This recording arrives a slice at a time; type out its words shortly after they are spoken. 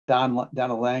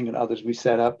Donna Lang and others, we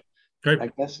set up. Great.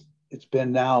 I guess it's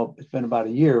been about a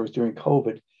year. It was during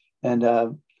COVID, and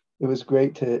it was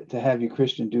great to have you,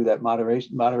 Christian, do that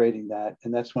moderating that,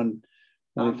 and that's when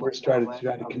we first started to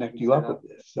try to connect you up with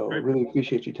this. So I really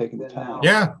appreciate you taking the time.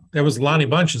 Yeah, that was Lonnie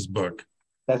Bunch's book.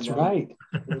 That's right.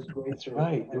 That's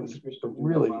right. It was a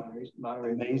really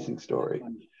amazing story.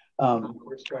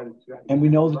 And we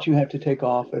know that you have to take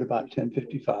off at about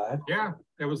 10:55. Yeah,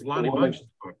 that was Lonnie Bunch's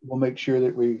book. We'll make sure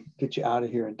that we get you out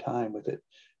of here in time with it.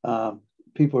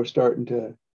 People are starting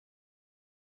to.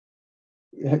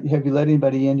 Have you let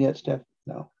anybody in yet, Steph?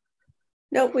 No.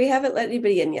 Nope, we haven't let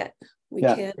anybody in yet. We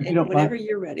can, and whenever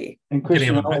you're ready. And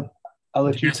Christian, I'll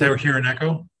let you hear an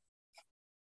echo.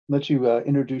 Let you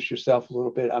introduce yourself a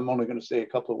little bit. I'm only going to say a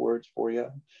couple of words for you,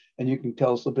 and you can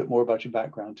tell us a little bit more about your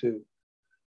background too.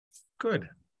 Good.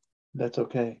 That's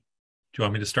okay. Do you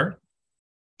want me to start?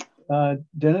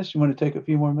 Dennis, you want to take a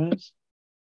few more minutes?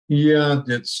 Yeah,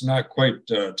 it's not quite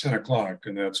 10 o'clock,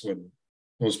 and that's when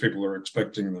most people are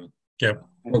expecting the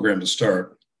program to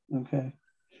start. Okay.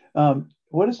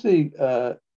 What does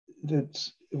it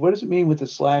mean with the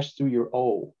slash through your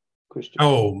O, Christian?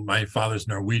 Oh, my father's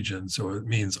Norwegian, so it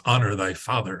means honor thy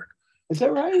father. Is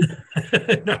that right?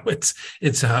 No, it's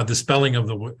the spelling of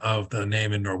the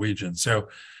name in Norwegian. So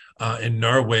in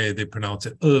Norway they pronounce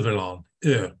it Overland.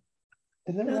 Is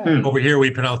that right? Over here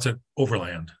we pronounce it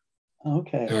Overland.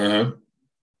 Okay.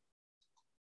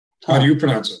 How do you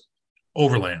pronounce it?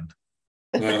 Overland.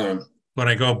 When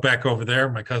I go back over there,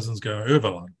 my cousins go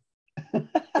Overland.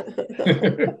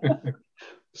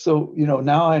 So,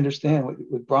 now I understand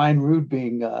with Brian Rood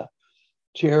being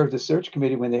chair of the search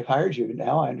committee when they've hired you.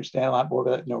 Now I understand a lot more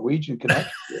about that Norwegian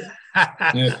connection.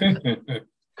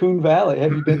 Coon Valley.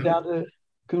 Have you been down to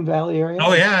Coon Valley area?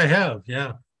 Oh yeah, I have.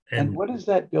 Yeah. And what is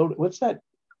that build? What's that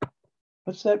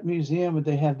museum that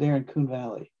they have there in Coon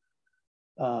Valley?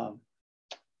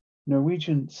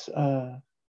 Norwegian's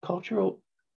cultural.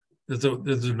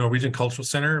 There's a Norwegian Cultural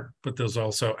Center, but there's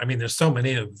also, there's so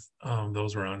many of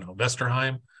those around.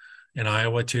 Vesterheim in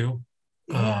Iowa too.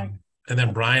 Yeah. And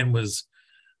then Brian was,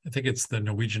 I think it's the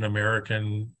Norwegian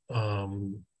American,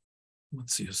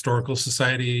 Historical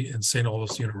Society in St.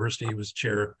 Olaf's University. He was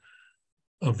chair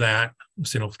of that,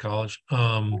 St. Olaf's College.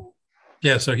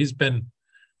 So he's been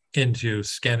into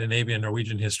Scandinavian,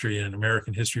 Norwegian history and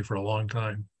American history for a long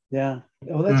time. Yeah.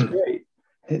 Oh, that's great.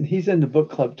 And he's in the book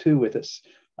club too with us.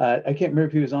 I can't remember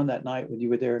if he was on that night when you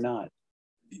were there or not.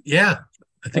 Yeah,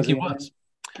 I think he was.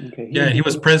 Okay. Yeah, he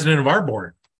was president of our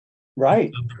board.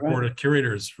 Right. The board of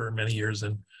curators for many years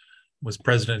and was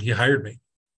president. He hired me.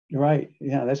 Right.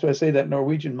 Yeah, that's why I say that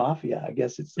Norwegian mafia. I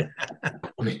guess it's.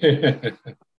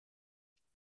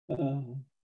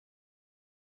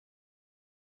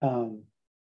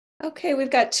 Okay,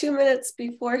 we've got 2 minutes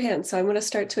beforehand, so I'm going to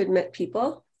start to admit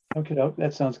people. Okay,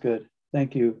 that sounds good.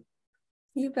 Thank you.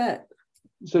 You bet.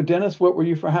 So, Dennis, what were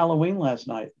you for Halloween last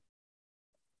night?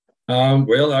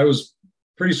 Well, I was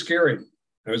pretty scary.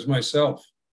 I was myself.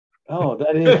 Oh,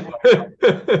 that is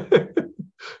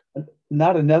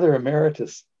not another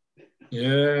emeritus.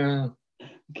 Yeah.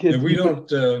 Kids, we don't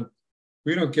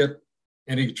get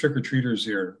any trick-or-treaters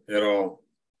here at all.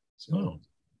 So.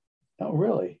 Oh,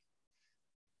 really?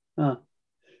 Huh.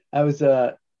 I was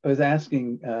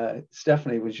asking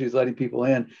Stephanie when she was letting people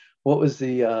in, what was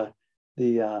the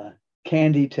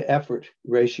candy to effort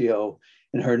ratio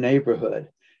in her neighborhood?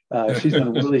 She's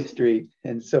on Willie Street,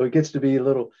 and so it gets to be a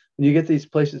little. When you get these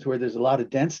places where there's a lot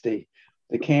of density,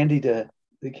 the candy to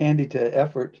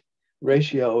effort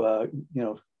ratio,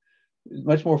 is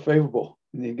much more favorable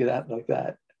when you get out like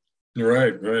that.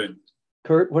 Right.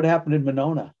 Kurt, what happened in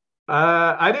Monona?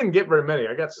 I didn't get very many.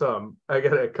 I got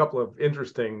a couple of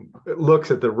interesting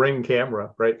looks at the Ring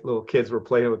camera, right? Little kids were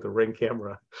playing with the Ring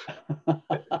camera.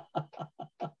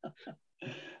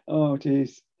 Oh,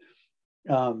 geez.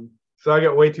 So I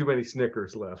got way too many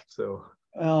Snickers left. So.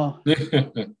 Oh.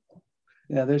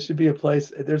 Yeah, there should be a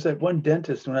place. There's that one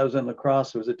dentist when I was in La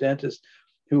Crosse. There was a dentist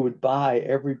who would buy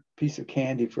every piece of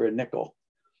candy for a nickel.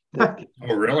 Oh,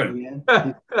 really?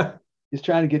 He's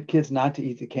trying to get kids not to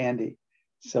eat the candy.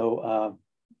 So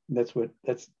that's what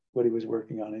he was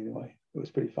working on anyway. It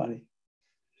was pretty funny.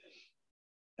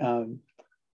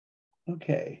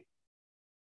 Okay.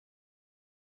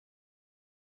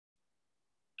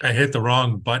 I hit the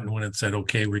wrong button when it said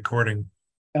okay recording.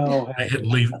 Oh, I hit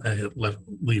leave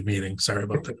leave meeting. Sorry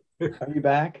about that. Are you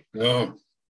back? No.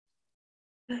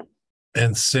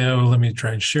 And so let me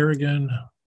try and share again.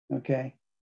 Okay.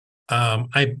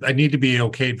 I need to be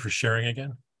okayed for sharing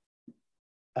again.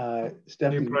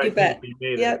 Stephanie, you bet.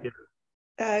 Yep.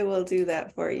 I will do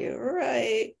that for you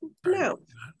right now.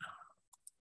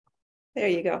 There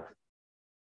you go.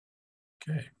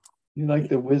 Okay. You like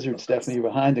the wizard, Stephanie, you're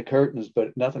behind the curtains,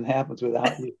 but nothing happens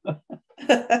without you.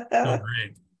 Oh,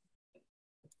 great.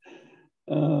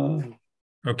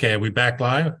 Okay, are we back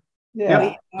live?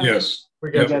 Yeah. Yes.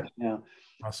 We We got got you now.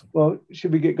 Awesome. Well,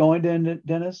 should we get going then,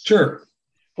 Dennis? Sure.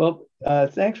 Well,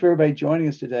 thanks for everybody joining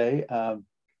us today. I'm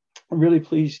really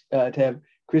pleased to have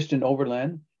Christian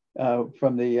Overlord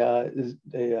from the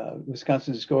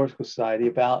Wisconsin Historical Society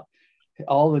about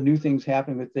all the new things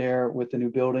happening with the new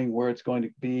building, where it's going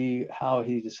to be, how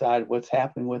he decided what's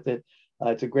happening with it.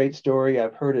 It's a great story.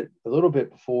 I've heard it a little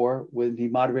bit before when he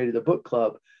moderated a book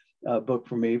club book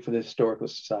for me for the Historical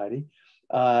Society.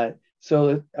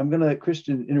 So I'm going to let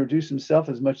Christian introduce himself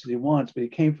as much as he wants, but he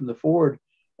came from the Ford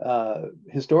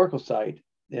historical site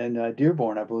in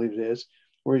Dearborn, I believe it is,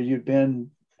 where you've been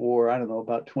for, I don't know,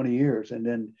 about 20 years. And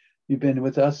then you've been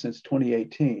with us since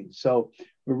 2018. So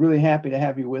we're really happy to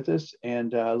have you with us,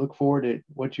 and look forward to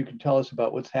what you can tell us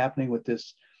about what's happening with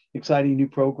this exciting new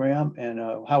program and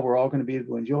how we're all going to be able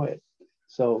to enjoy it.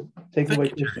 So take it away,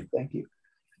 Christian. Thank you.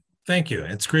 Thank you.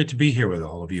 It's great to be here with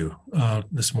all of you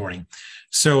this morning.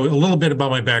 So a little bit about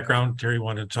my background. Terry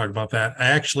wanted to talk about that.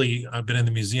 I've been in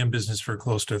the museum business for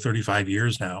close to 35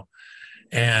 years now.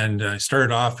 And I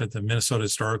started off at the Minnesota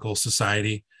Historical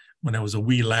Society when I was a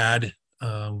wee lad,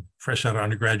 fresh out of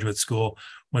undergraduate school,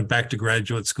 went back to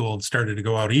graduate school and started to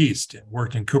go out east and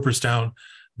worked in Cooperstown,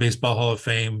 Baseball Hall of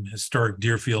Fame, historic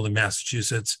Deerfield in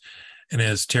Massachusetts. And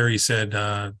as Terry said,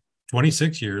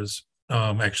 26 years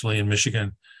actually in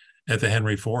Michigan at the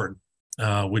Henry Ford,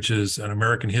 which is an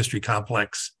American history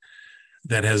complex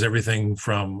that has everything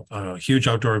from a huge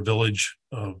outdoor village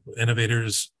of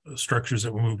innovators, structures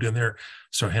that were moved in there.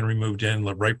 So Henry moved in,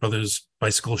 the Wright Brothers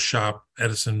bicycle shop,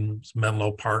 Edison's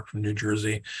Menlo Park from New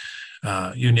Jersey,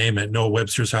 you name it, Noah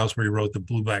Webster's house where he wrote the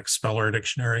Blue-Black Speller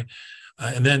Dictionary.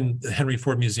 And then the Henry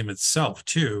Ford Museum itself,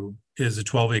 too, is a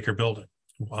 12-acre building,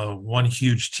 one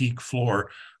huge teak floor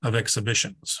of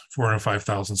exhibitions,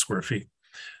 405,000 square feet.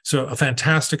 So a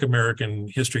fantastic American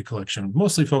history collection,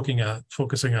 mostly focusing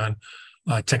on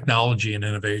technology and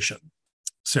innovation.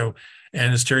 So,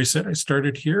 and as Terry said, I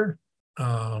started here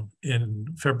in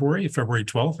February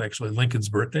 12th, actually Lincoln's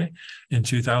birthday in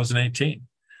 2018.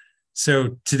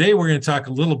 So today we're going to talk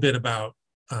a little bit about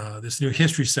this new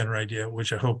History Center idea,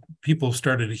 which I hope people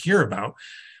started to hear about.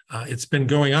 It's been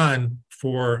going on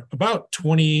for about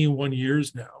 21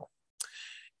 years now.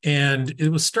 And it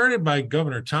was started by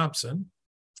Governor Thompson.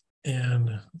 And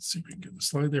let's see if we can get the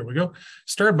slide. There we go.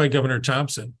 Started by Governor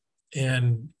Thompson.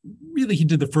 And really, he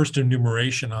did the first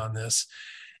enumeration on this.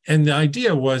 And the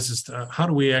idea was, how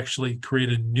do we actually create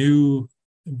a new,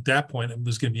 at that point, it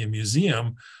was going to be a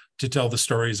museum to tell the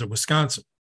stories of Wisconsin.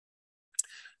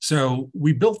 So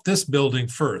we built this building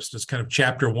first as kind of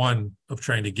chapter one of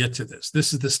trying to get to this.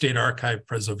 This is the State Archive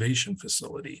Preservation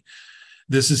Facility.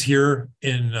 This is here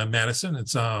in Madison.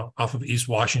 It's off of East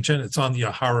Washington. It's on the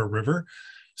Ohara River.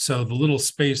 So the little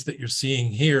space that you're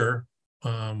seeing here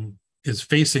is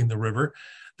facing the river.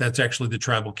 That's actually the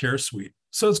Tribal Care Suite.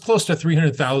 So it's close to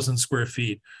 300,000 square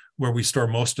feet where we store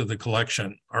most of the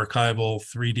collection, archival,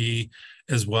 3D,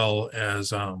 as well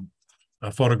as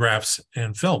photographs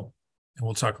and film. And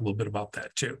we'll talk a little bit about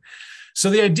that too. So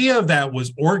the idea of that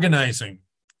was organizing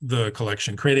the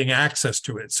collection, creating access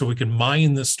to it so we can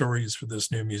mine the stories for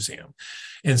this new museum.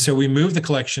 And so we moved the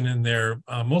collection in there,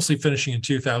 mostly finishing in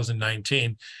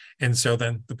 2019. And so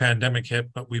then the pandemic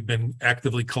hit, but we've been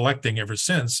actively collecting ever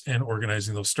since and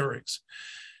organizing those stories.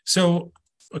 So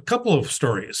a couple of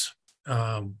stories.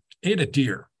 Ada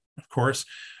Deer, of course,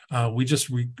 we just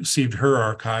received her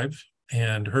archive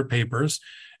and her papers.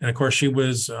 And of course, she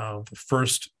was the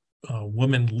first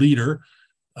woman leader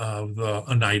of the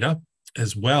Oneida,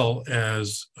 as well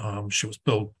as she was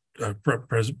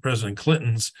President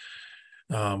Clinton's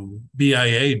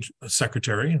BIA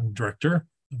secretary and director,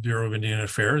 Bureau of Indian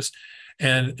Affairs,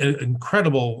 and an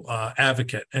incredible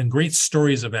advocate and great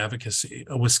stories of advocacy,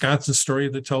 a Wisconsin story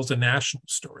that tells a national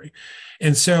story.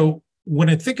 And so when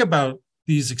I think about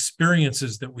these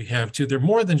experiences that we have too, they're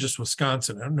more than just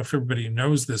Wisconsin. I don't know if everybody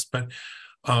knows this, but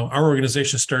our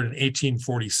organization started in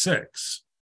 1846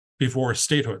 before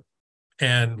statehood.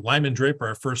 And Lyman Draper,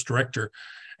 our first director,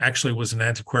 actually was an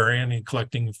antiquarian. He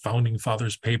collecting founding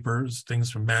fathers' papers, things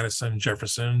from Madison,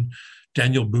 Jefferson,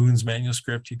 Daniel Boone's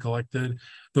manuscript he collected,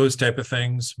 those type of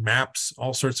things, maps,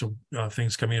 all sorts of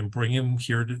things coming and bringing them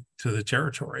here to the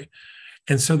territory.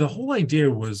 And so the whole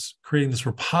idea was creating this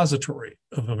repository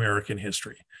of American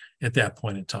history at that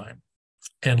point in time.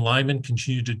 And Lyman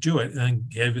continued to do it and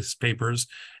gave his papers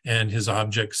and his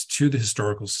objects to the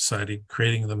Historical Society,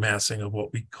 creating the massing of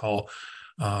what we call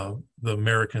the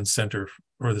American Center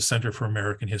or the Center for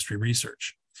American History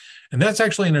Research. And that's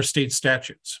actually in our state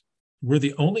statutes. We're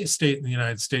the only state in the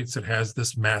United States that has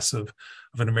this massive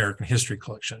of an American history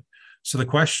collection. So the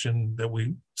question that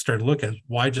we started to look at,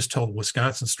 why just tell the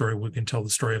Wisconsin story? We can tell the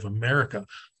story of America,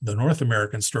 the North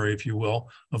American story, if you will,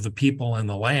 of the people and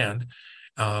the land,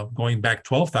 going back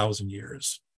 12,000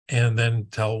 years, and then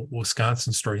tell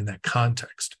Wisconsin story in that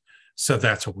context. So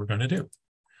that's what we're going to do.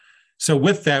 So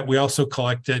with that, we also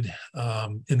collected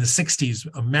in the 60s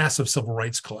a massive civil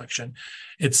rights collection.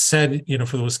 It's said, you know,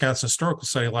 for the Wisconsin Historical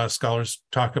Society, a lot of scholars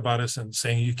talk about us and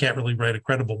saying you can't really write a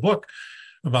credible book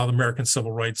about American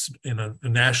civil rights in a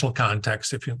national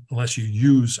context unless you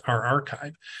use our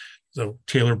archive. So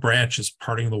Taylor Branch is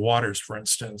Parting the Waters, for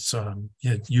instance,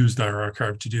 it used our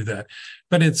archive to do that.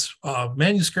 But it's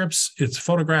manuscripts, it's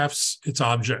photographs, it's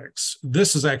objects.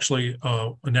 This is actually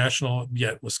a national,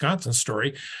 yet Wisconsin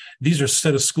story. These are a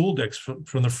set of school decks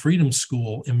from the Freedom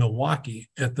School in Milwaukee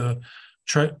at the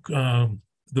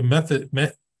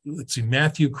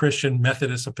Matthew Christian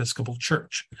Methodist Episcopal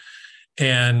Church.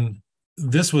 And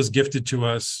this was gifted to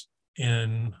us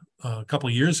in a couple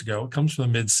of years ago. It comes from the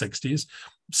mid-60s.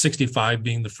 65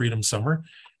 being the Freedom Summer.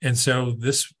 And so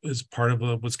this is part of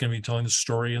what's going to be telling the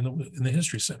story in the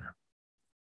History Center.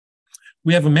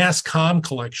 We have a mass comm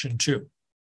collection too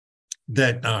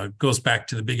that goes back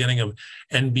to the beginning of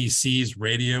NBC's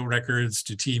radio records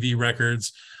to TV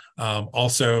records.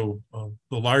 Also,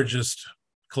 the largest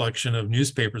collection of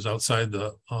newspapers outside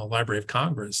the Library of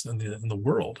Congress in the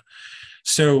world.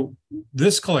 So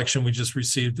this collection we just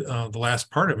received, the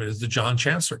last part of it is the John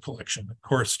Chancellor collection. Of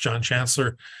course, John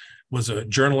Chancellor was a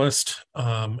journalist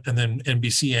and then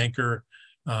NBC anchor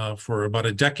for about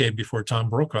a decade before Tom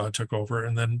Brokaw took over.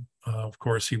 And then, of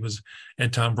course, he was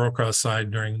at Tom Brokaw's side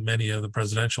during many of the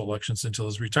presidential elections until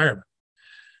his retirement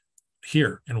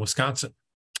here in Wisconsin.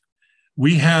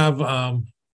 We have the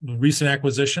recent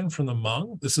acquisition from the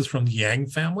Hmong. This is from the Yang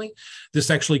family.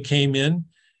 This actually came in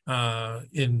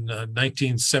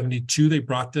 1972. They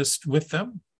brought this with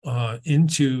them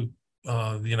into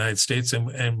the United States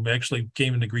and actually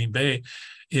came into Green Bay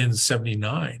in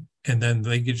 79. And then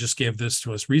they just gave this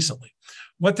to us recently.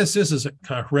 What this is a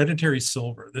hereditary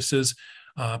silver. This is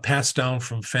passed down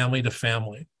from family to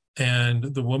family.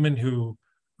 And the woman who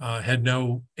had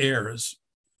no heirs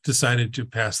decided to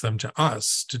pass them to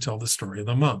us to tell the story of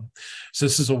the Hmong. So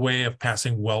this is a way of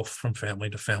passing wealth from family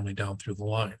to family down through the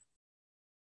line.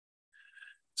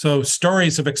 So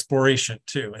stories of exploration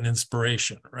too, and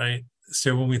inspiration, right?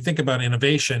 So when we think about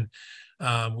innovation,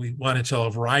 we want to tell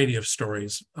a variety of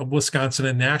stories of Wisconsin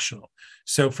and national.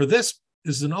 So for this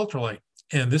is an ultralight,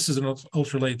 and this is an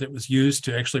ultralight that was used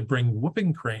to actually bring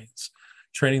whooping cranes,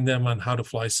 training them on how to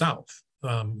fly south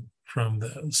from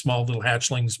the small little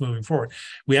hatchlings moving forward.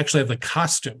 We actually have the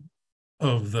costume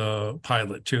of the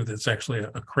pilot too. That's actually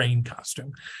a crane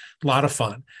costume. A lot of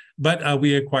fun. But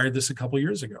we acquired this a couple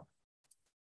years ago.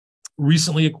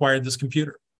 Recently acquired this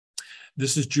computer.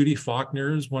 This is Judy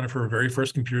Faulkner's, one of her very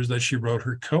first computers that she wrote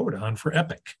her code on for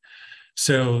EPIC.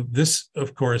 So this,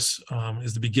 of course,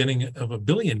 is the beginning of a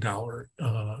billion-dollar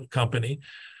company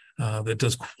that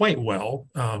does quite well.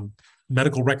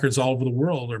 Medical records all over the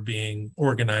world are being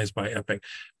organized by EPIC.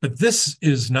 But this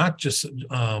is not just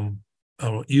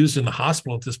used in the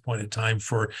hospital at this point in time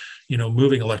for,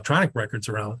 moving electronic records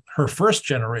around. Her first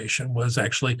generation was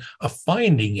actually a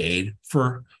finding aid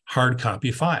for hard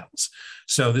copy files.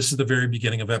 So this is the very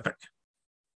beginning of EPIC.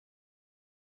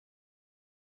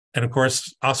 And of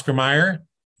course, Oscar Mayer,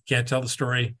 can't tell the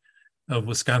story of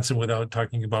Wisconsin without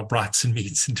talking about brats and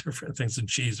meats and different things, and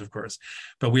cheese, of course.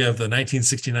 But we have the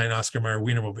 1969 Oscar Mayer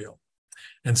Wienermobile.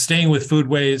 And staying with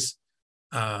foodways,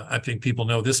 I think people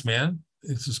know this man.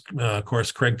 This is, of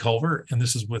course, Craig Culver, and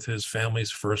this is with his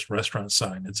family's first restaurant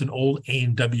sign. It's an old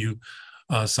A&W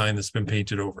sign that's been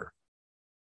painted over.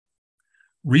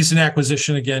 Recent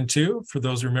acquisition again, too, for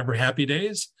those who remember Happy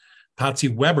Days, Patsy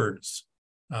Weber's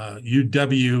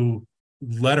UW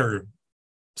letter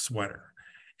sweater,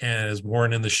 and is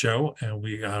worn in the show, and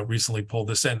we recently pulled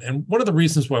this in. And one of the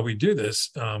reasons why we do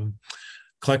this,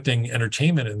 collecting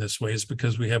entertainment in this way, is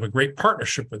because we have a great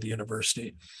partnership with the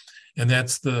university. And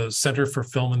that's the Center for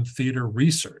Film and Theater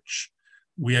Research.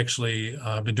 We actually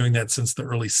have been doing that since the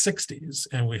early 60s,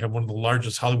 and we have one of the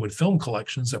largest Hollywood film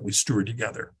collections that we steward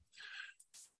together.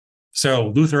 So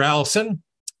Luther Allison,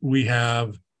 we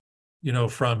have,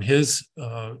 from his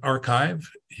archive,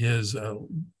 his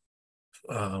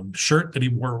shirt that he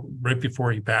wore right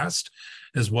before he passed,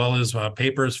 as well as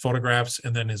papers, photographs,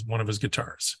 and then one of his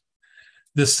guitars.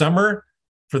 This summer,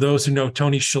 for those who know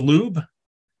Tony Shalhoub,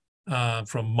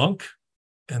 from Monk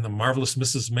and the Marvelous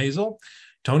Mrs. Maisel,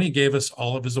 Tony gave us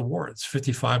all of his awards,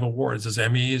 55 awards, his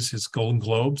Emmys, his Golden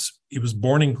Globes. He was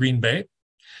born in Green Bay,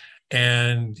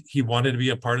 and he wanted to be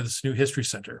a part of this new history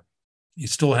center. He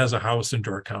still has a house in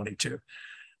Door County too.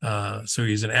 So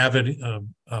he's an avid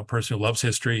person who loves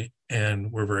history,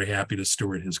 and we're very happy to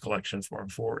steward his collection for him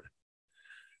forward.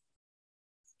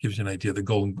 Gives you an idea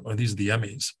of these are the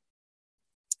Emmys.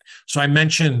 So I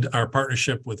mentioned our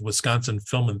partnership with Wisconsin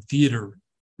Film and Theater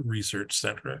Research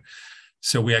Center.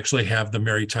 So we actually have the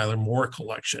Mary Tyler Moore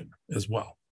collection as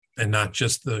well, and not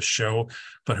just the show,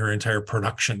 but her entire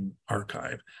production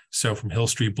archive. So from Hill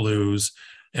Street Blues,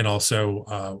 and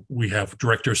also we have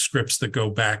director's scripts that go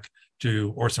back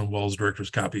to Orson Welles' director's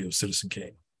copy of Citizen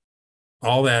Kane.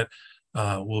 All that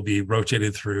will be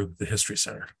rotated through the History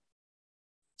Center.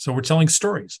 So we're telling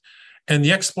stories, and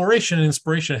the exploration and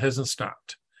inspiration hasn't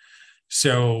stopped.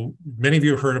 So many of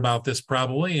you have heard about this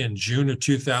probably. In June of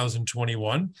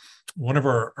 2021, one of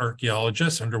our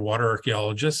archaeologists, underwater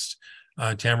archaeologists,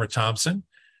 Tamara Thompson,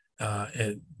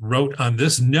 wrote on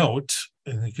this note,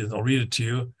 and I'll read it to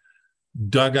you: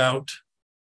 dugout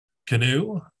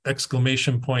canoe,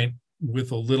 exclamation point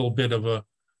with a little bit of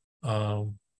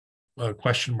a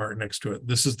question mark next to it.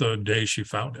 This is the day she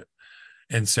found it.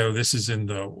 And so this is in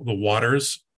the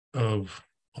waters of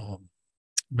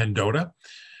Mendota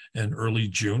in early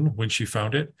June when she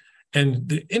found it. And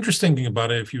the interesting thing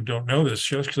about it, if you don't know this,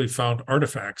 she actually found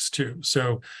artifacts too.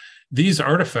 So these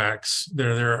artifacts,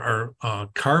 there are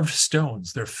carved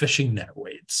stones. They're fishing net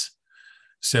weights.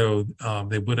 So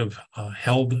they would have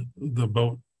held the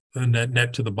boat, the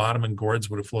net to the bottom, and gourds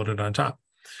would have floated on top.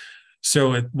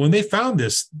 So when they found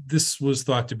this was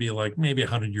thought to be like maybe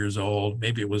 100 years old.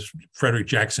 Maybe it was Frederick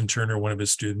Jackson Turner, one of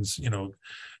his students,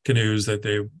 canoes that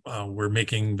they were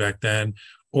making back then.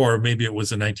 Or maybe it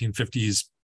was a 1950s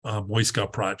Boy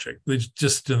Scout project. They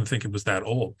just didn't think it was that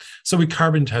old. So we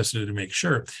carbon tested it to make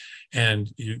sure. And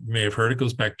you may have heard it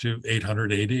goes back to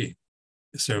 800 AD.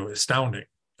 So astounding.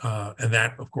 And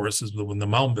that, of course, is when the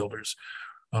mound builders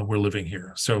were living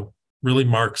here. So really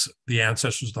marks the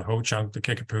ancestors of the Ho-Chunk, the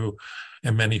Kickapoo,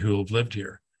 and many who have lived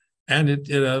here. And it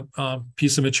a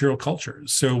piece of material culture.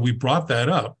 So we brought that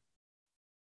up.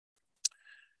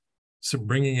 So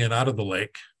bringing it out of the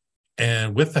lake,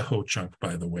 and with the Ho-Chunk,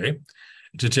 by the way,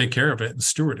 to take care of it and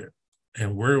steward it.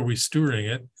 And where are we stewarding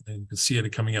it? And you can see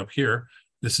it coming up here.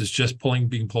 This is just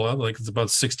being pulled out of the lake. It's about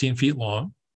 16 feet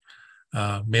long,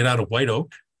 made out of white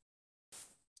oak.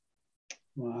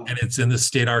 Wow. And it's in the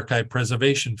State Archive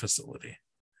Preservation Facility.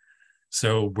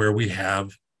 So where we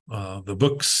have the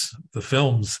books, the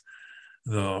films,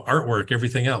 the artwork,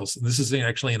 everything else. And this is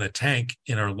actually in a tank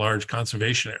in our large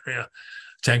conservation area.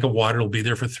 Tank of water will be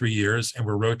there for 3 years, and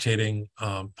we're rotating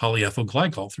polyethyl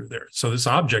glycol through there. So this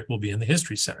object will be in the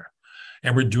History Center,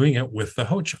 and we're doing it with the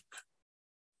Ho-Chunk.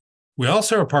 We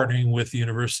also are partnering with the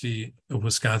University of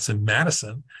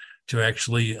Wisconsin-Madison to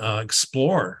actually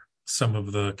explore some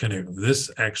of the canoe. This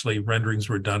actually renderings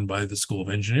were done by the School of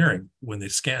Engineering when they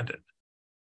scanned it.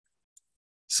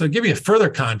 So to give you a further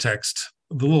context,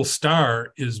 the little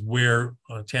star is where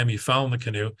Tammy found the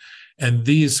canoe, and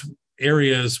these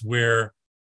areas where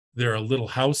there are little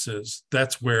houses,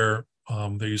 that's where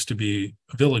there used to be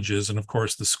villages. And of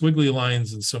course, the squiggly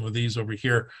lines and some of these over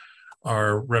here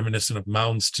are reminiscent of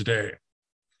mounds today.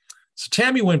 So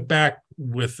Tammy went back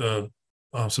with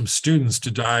some students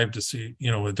to dive to see,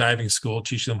 a diving school,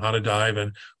 teach them how to dive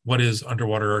and what is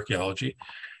underwater archaeology.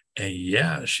 And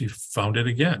yeah, she found it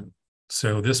again.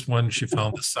 So this one she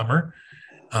found this summer.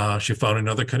 She found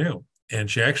another canoe. And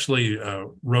she actually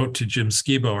wrote to Jim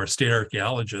Skibo, our state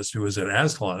archaeologist, who was at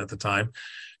Ascalon at the time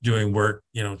doing work,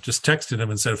 just texted him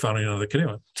and said, found another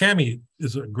canoe. Tammy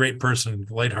is a great person,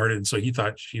 lighthearted, and so he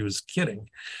thought she was kidding.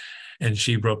 And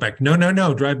she wrote back,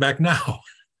 no, drive back now.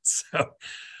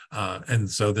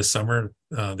 And so this summer,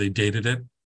 they dated it,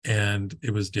 and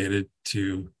it was dated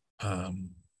to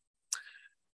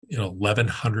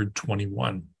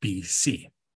 1121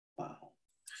 BC. Wow.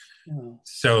 Yeah.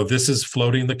 So this is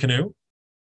floating the canoe,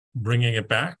 bringing it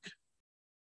back.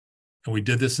 And we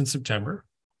did this in September.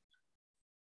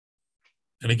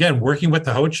 And again, working with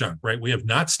the Ho-Chunk, right? We have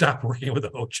not stopped working with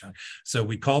the Ho-Chunk. So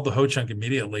we called the Ho-Chunk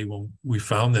immediately when we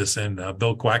found this, and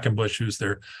Bill Quackenbush, who's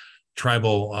their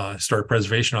tribal historic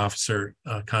preservation officer,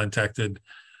 contacted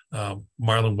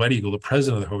Marlon Wet Eagle, the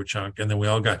president of the Ho-Chunk, and then we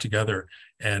all got together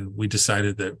and we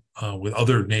decided that with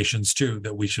other nations too,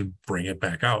 that we should bring it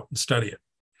back out and study it,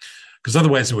 because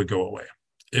otherwise it would go away.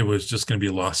 It was just going to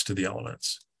be lost to the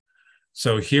elements.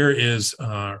 So here is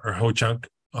our Ho-Chunk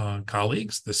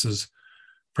colleagues. This is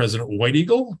President White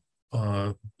Eagle,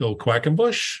 Bill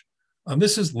Quackenbush.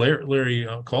 This is Larry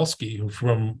Kolsky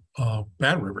from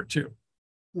Bad River too.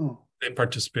 Oh. They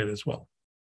participate as well.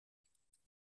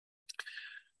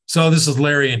 So this is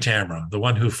Larry and Tamara, the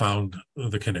one who found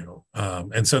the canoe.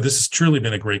 And so this has truly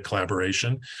been a great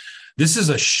collaboration. This is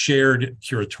a shared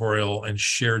curatorial and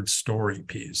shared story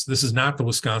piece. This is not the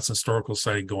Wisconsin Historical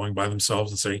Society going by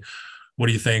themselves and saying, what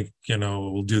do you think?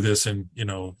 We'll do this and,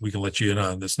 we can let you in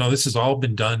on this. No, this has all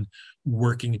been done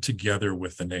working together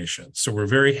with the nations. So we're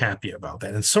very happy about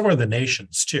that. And so are the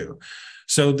nations too.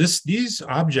 So these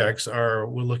objects we're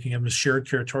looking at them as shared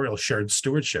curatorial, shared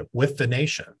stewardship with the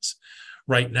nations.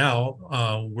 Right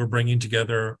now, we're bringing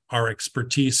together our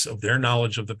expertise of their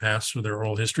knowledge of the past through their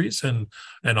oral histories and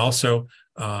also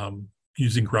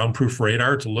using ground-proof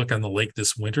radar to look on the lake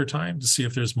this wintertime to see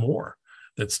if there's more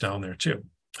that's down there too.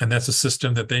 And that's a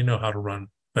system that they know how to run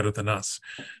better than us.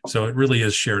 So it really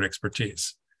is shared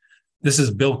expertise. This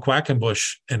is Bill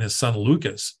Quackenbush and his son,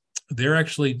 Lucas. They're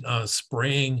actually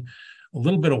spraying a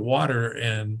little bit of water,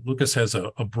 and Lucas has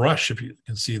a brush, if you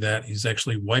can see that. He's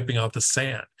actually wiping out the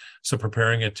sand, so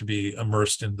preparing it to be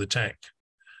immersed in the tank.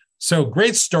 So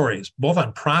great stories, both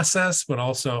on process, but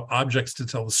also objects to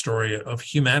tell the story of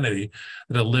humanity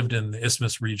that have lived in the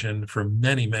Isthmus region for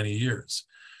many, many years.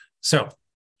 So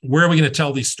where are we going to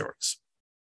tell these stories?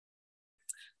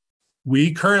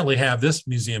 We currently have this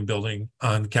museum building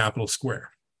on Capitol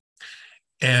Square.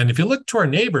 And if you look to our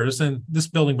neighbors, and this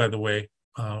building, by the way,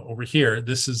 over here,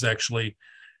 this is actually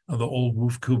the old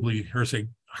Wolf Kubli Herzig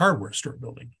hardware store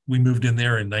building. We moved in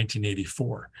there in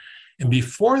 1984. And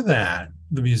before that,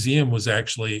 the museum was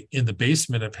actually in the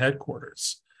basement of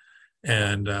headquarters.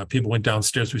 And people went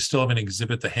downstairs. We still have an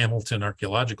exhibit, the Hamilton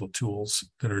archaeological tools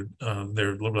that are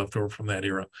they're left over from that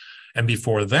era. And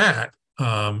before that,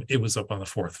 it was up on the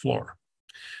 4th floor.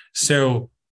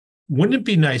 So wouldn't it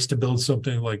be nice to build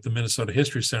something like the Minnesota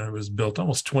History Center was built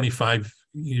almost 25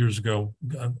 years ago,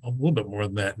 a little bit more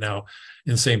than that now,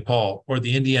 in St. Paul, or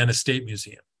the Indiana State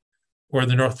Museum, or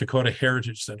the North Dakota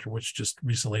Heritage Center, which just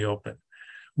recently opened?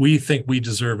 We think we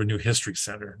deserve a new history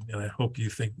center, and I hope you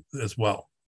think as well.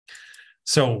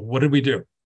 So what did we do?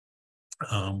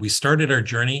 We started our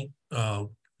journey.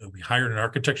 We hired an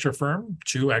architecture firm,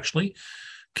 two actually,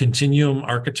 Continuum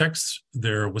Architects.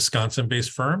 They're a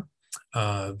Wisconsin-based firm.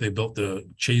 They built the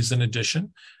Chazen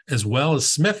Edition, as well as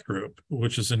Smith Group,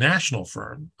 which is a national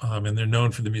firm, and they're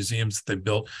known for the museums that they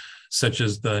built, such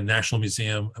as the National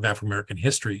Museum of African American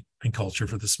History and Culture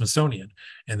for the Smithsonian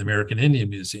and the American Indian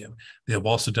Museum. They have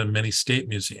also done many state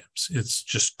museums. It's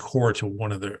just core to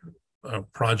one of their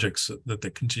projects that they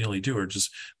continually do, are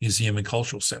just museum and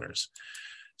cultural centers.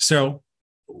 So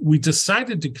we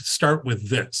decided to start with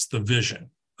this, the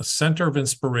vision, a center of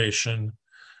inspiration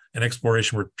and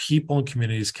exploration where people and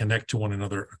communities connect to one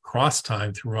another across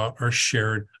time throughout our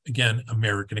shared, again,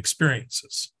 American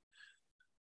experiences.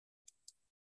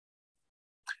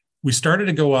 We started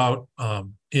to go out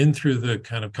in through the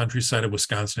kind of countryside of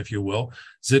Wisconsin, if you will,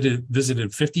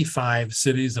 visited 55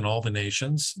 cities in all the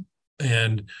nations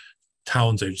and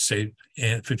towns, I'd say,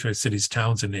 and 55 cities,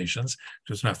 towns, and nations.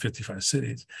 There's not 55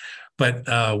 cities.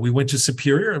 But we went to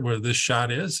Superior, where this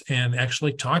shot is, and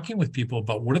actually talking with people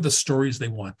about what are the stories they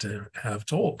want to have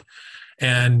told,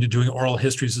 and doing oral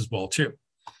histories as well, too.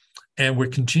 And we're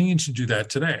continuing to do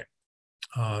that today.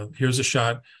 Here's a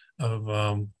shot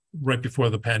of right before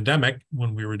the pandemic,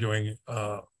 when we were doing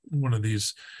one of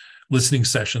these listening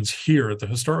sessions here at the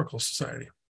Historical Society.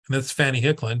 And that's Fanny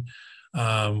Hicklin,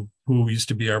 who used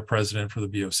to be our president for the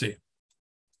BOC.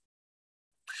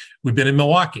 We've been in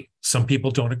Milwaukee. Some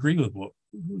people don't agree with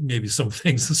maybe some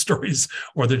things, the stories,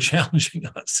 or they're challenging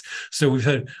us. So we've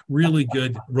had really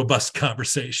good, robust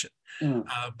conversation.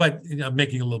 But I'm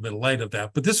making a little bit of light of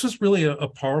that. But this was really a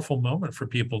powerful moment for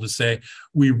people to say,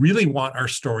 we really want our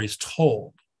stories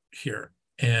told here,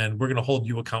 and we're going to hold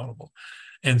you accountable.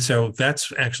 And so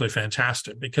that's actually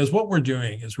fantastic, because what we're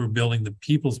doing is we're building the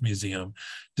People's Museum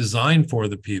designed for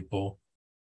the people,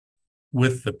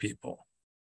 with the people.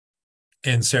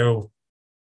 And so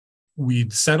we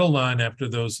settled on, after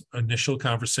those initial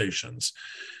conversations,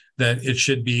 that it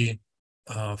should be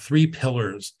 3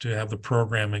 pillars to have the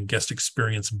program and guest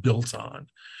experience built on.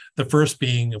 The first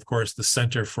being, of course, the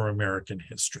Center for American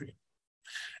History,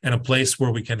 and a place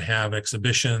where we can have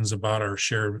exhibitions about our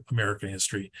shared American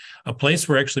history, a place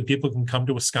where actually people can come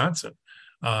to Wisconsin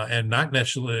and not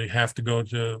necessarily have to go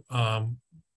to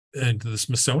into the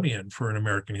Smithsonian for an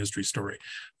American history story.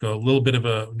 Go a little bit of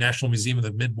a national museum of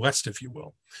the Midwest, if you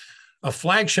will. A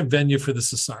flagship venue for the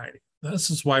society. This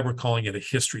is why we're calling it a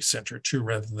history center too,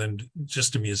 rather than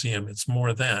just a museum. It's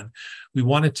more than. We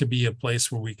want it to be a place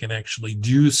where we can actually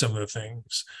do some of the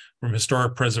things, from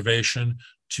historic preservation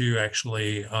to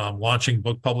actually launching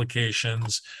book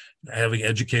publications, having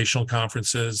educational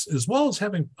conferences, as well as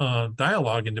having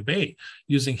dialogue and debate,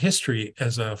 using history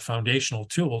as a foundational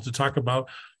tool to talk about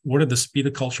what are the speed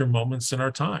of culture moments in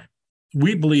our time.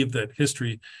 We believe that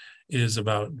history is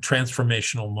about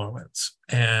transformational moments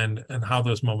and how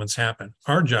those moments happen.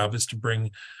 Our job is to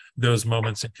bring those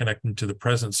moments and connect them to the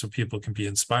present so people can be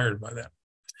inspired by that.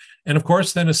 And of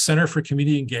course, then a center for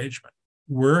community engagement.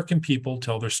 Where can people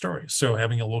tell their stories? So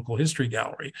having a local history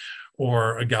gallery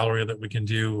or a gallery that we can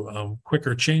do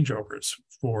quicker changeovers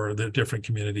for the different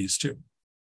communities too.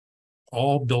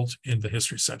 All built in the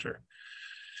History Center.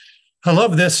 I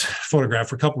love this photograph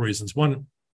for a couple of reasons. One,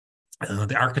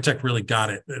 the architect really got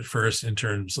it at first in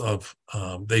terms of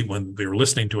when they were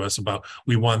listening to us about,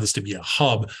 we wanted this to be a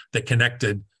hub that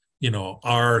connected,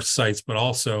 our sites, but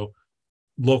also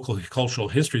local cultural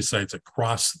history sites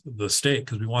across the state,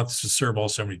 because we want this to serve all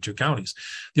 72 counties.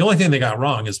 The only thing they got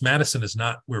wrong is Madison is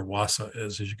not where Wausau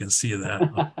is, as you can see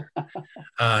that.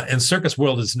 And Circus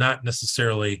World is not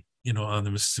necessarily, on the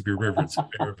Mississippi River.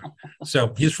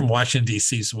 So he's from Washington,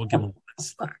 D.C., so we'll give him a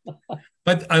slack.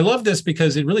 But I love this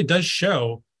because it really does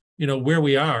show, where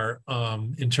we are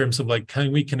in terms of like,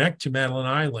 can we connect to Madeline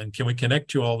Island? Can we connect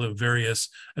to all the various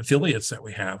affiliates that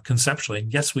we have conceptually?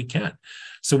 And yes, we can.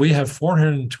 So we have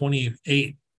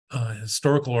 428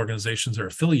 historical organizations that are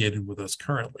affiliated with us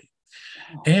currently.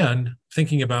 And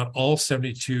thinking about all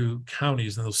 72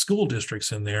 counties and those school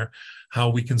districts in there, how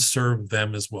we can serve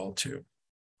them as well too.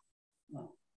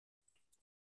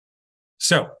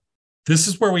 So this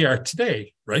is where we are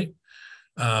today, right?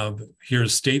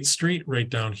 Here's State Street right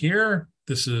down here.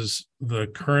 This is the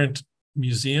current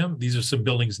museum. These are some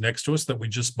buildings next to us that we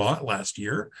just bought last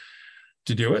year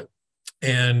to do it.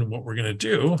 And what we're going to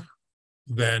do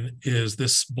then is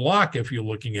this block, if you're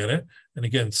looking at it, and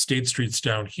again, State Street's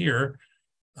down here.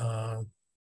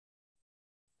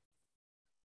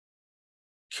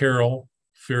 Carroll,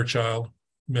 Fairchild,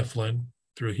 Mifflin,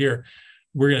 through here.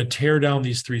 We're going to tear down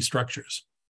these three structures.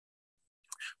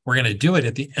 We're going to do it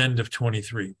at the end of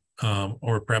 23,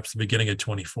 or perhaps the beginning of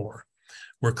 24.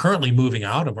 We're currently moving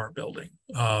out of our building.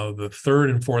 The third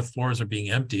and fourth floors are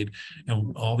being emptied,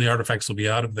 and all the artifacts will be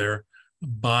out of there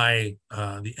by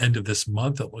the end of this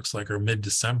month, it looks like, or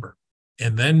mid-December.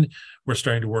 And then we're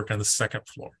starting to work on the second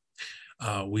floor.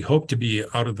 We hope to be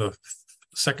out of the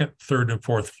second, third, and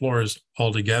fourth floors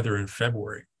altogether in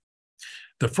February.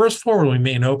 The first floor will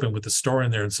remain open with the store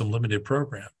in there and some limited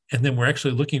program. And then we're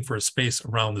actually looking for a space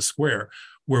around the square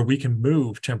where we can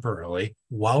move temporarily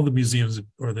while the museums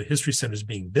or the history center is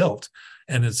being built.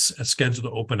 And it's scheduled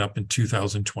to open up in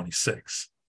 2026.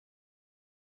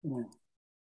 Yeah.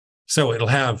 So it'll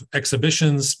have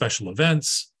exhibitions, special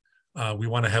events. We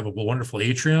want to have a wonderful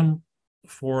atrium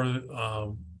for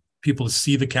people to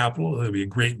see the Capitol. There'll be a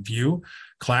great view,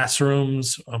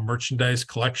 classrooms, merchandise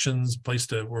collections, place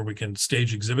where we can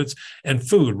stage exhibits, and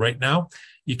food. Right now,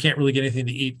 you can't really get anything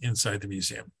to eat inside the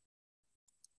museum.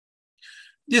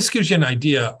 This gives you an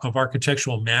idea of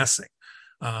architectural massing.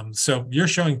 So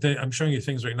I'm showing you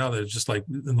things right now that just like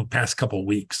in the past couple of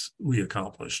weeks we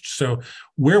accomplished. So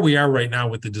where we are right now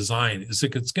with the design is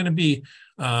that it's going to be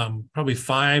probably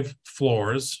 5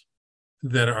 floors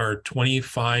that are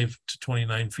 25 to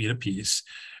 29 feet apiece,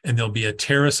 and there'll be a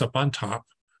terrace up on top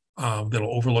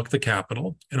that'll overlook the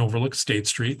Capitol and overlook State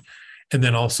Street, and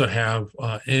then also have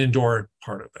an indoor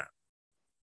part of that.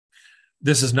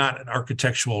 This is not an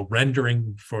architectural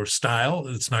rendering for style.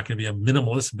 It's not going to be a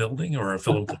minimalist building or a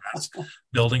Philip Glass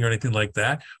building or anything like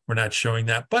that. We're not showing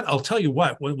that. But I'll tell you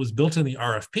what was built in the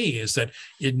RFP is that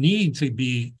it needs to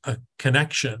be a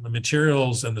connection. The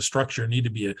materials and the structure need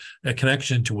to be a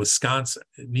connection to Wisconsin.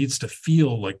 It needs to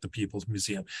feel like the People's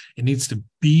Museum. It needs to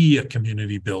be a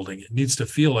community building. It needs to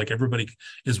feel like everybody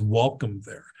is welcome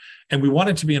there. And we want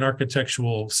it to be an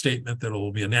architectural statement that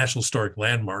will be a National Historic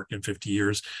Landmark in 50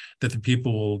 years that the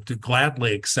people will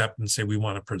gladly accept and say, we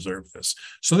want to preserve this.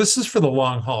 So this is for the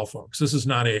long haul, folks. This is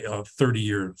not a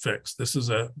 30-year fix. This is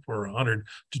for 100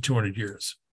 to 200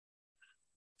 years.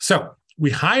 So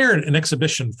we hired an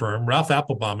exhibition firm, Ralph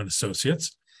Applebaum and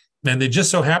Associates, and they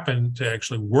just so happened to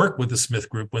actually work with the Smith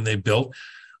Group when they built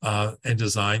and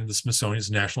designed the Smithsonian's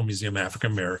National Museum of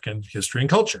African American History and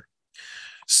Culture.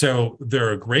 So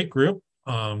they're a great group.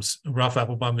 Ralph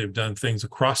Applebaum, they've done things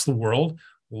across the world,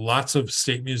 lots of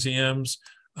state museums.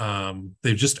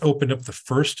 They've just opened up the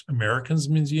first Americans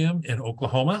Museum in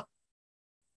Oklahoma,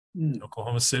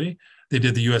 Oklahoma City. They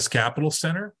did the U.S. Capitol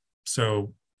Center.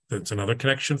 So that's another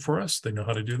connection for us. They know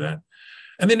how to do that.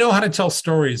 And they know how to tell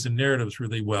stories and narratives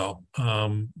really well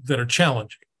that are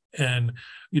challenging. And,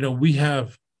 we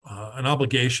have an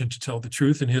obligation to tell the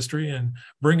truth in history and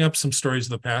bring up some stories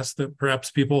of the past that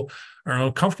perhaps people are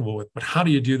uncomfortable with. But how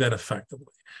do you do that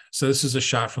effectively? So this is a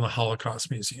shot from the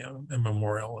Holocaust Museum and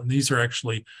Memorial. And these are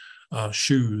actually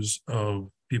shoes of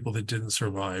people that didn't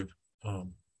survive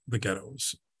the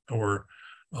ghettos or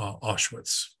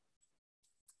Auschwitz.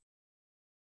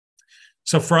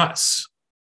 So for us,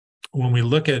 when we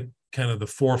look at kind of the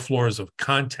 4 floors of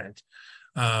content,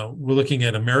 we're looking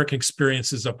at American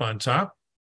experiences up on top,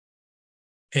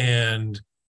 and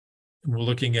we're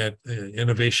looking at the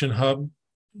Innovation Hub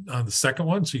on the second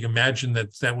one. So you can imagine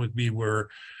that that would be where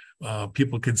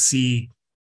people could see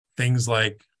things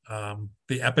like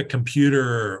the Epic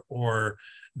computer or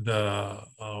the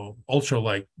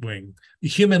ultralight wing, the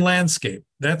human landscape.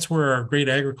 That's where our great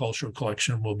agricultural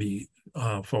collection will be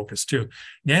focused too.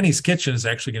 Nanny's Kitchen is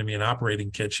actually going to be an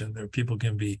operating kitchen. There people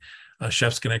can be,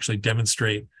 chefs can actually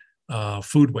demonstrate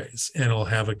foodways, and it'll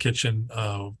have a kitchen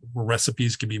where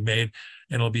recipes can be made,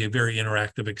 and it'll be a very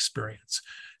interactive experience.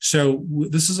 So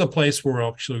this is a place where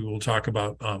actually we'll talk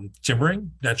about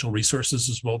timbering, natural resources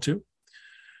as well too.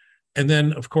 And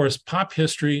then of course, pop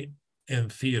history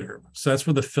and theater. So that's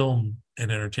where the film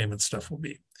and entertainment stuff will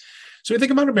be. So you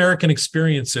think about American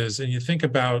experiences and you think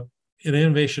about an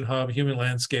innovation hub, human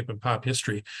landscape, and pop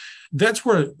history. That's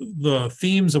where the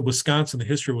themes of Wisconsin, the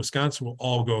history of Wisconsin, will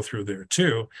all go through there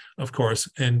too, of course.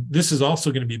 And this is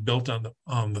also going to be built on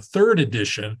the 3rd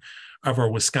edition of our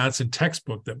Wisconsin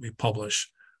textbook that we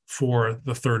publish for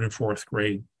the 3rd and 4th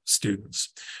grade students.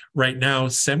 Right now,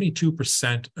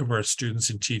 72% of our students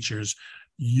and teachers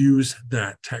use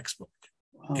that textbook.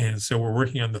 Wow. And so we're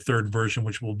working on the 3rd version,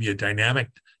 which will be a dynamic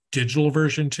digital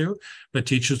version too, but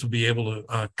teachers will be able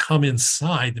to come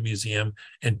inside the museum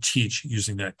and teach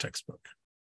using that textbook.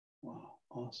 Wow,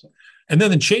 awesome. And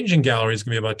then the changing gallery is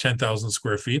going to be about 10,000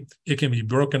 square feet. It can be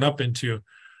broken up into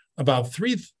about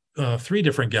three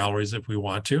different galleries if we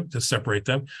want to separate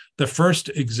them. The first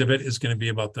exhibit is going to be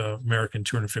about the American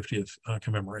 250th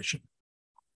commemoration.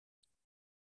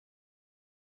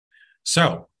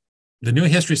 So the new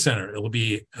History Center, it'll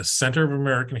be a center of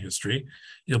American history.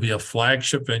 It'll be a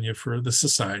flagship venue for the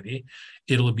society.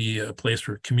 It'll be a place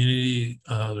where community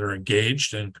that are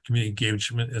engaged, and community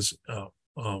engagement is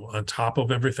on top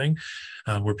of everything,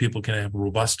 where people can have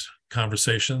robust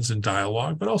conversations and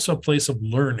dialogue, but also a place of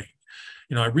learning.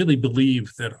 You know, I really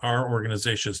believe that our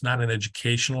organization is not an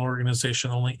educational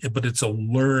organization only, but it's a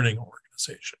learning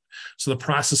organization. So the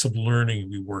process of learning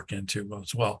we work into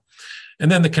as well.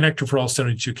 And then the connector for all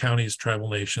 72 counties, tribal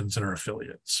nations, and our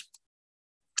affiliates.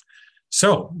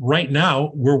 So right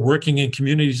now, we're working in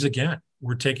communities again.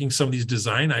 We're taking some of these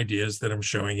design ideas that I'm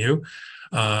showing you,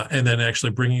 and then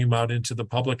actually bringing them out into the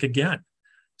public again.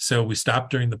 So we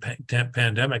stopped during the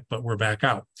pandemic, but we're back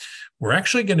out. We're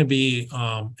actually going to be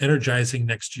energizing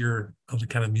next year of the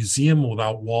kind of museum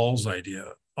without walls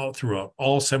idea all throughout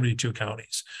all 72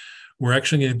 counties. We're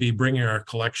actually going to be bringing our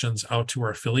collections out to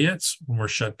our affiliates when we're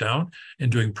shut down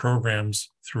and doing programs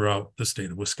throughout the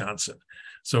state of Wisconsin.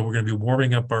 So we're going to be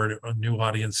warming up our new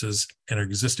audiences and our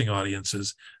existing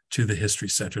audiences to the History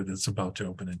Center that's about to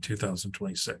open in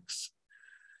 2026.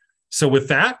 So with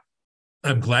that,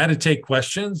 I'm glad to take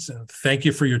questions. Thank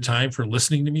you for your time for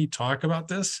listening to me talk about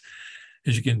this.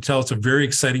 As you can tell, it's a very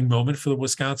exciting moment for the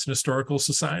Wisconsin Historical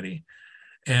Society,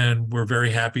 and we're very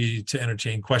happy to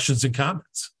entertain questions and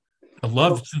comments. I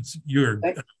love, since you're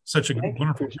such a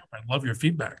wonderful group, I love your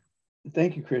feedback.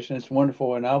 Thank you, Christian. It's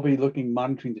wonderful. And I'll be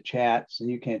monitoring the chats, and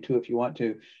you can too if you want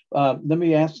to. Let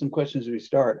me ask some questions as we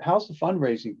start. How's the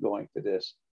fundraising going for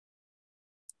this?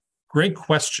 Great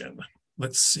question.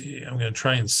 Let's see. I'm going to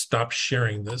try and stop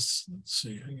sharing this. Let's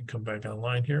see. I can come back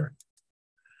online here.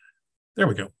 There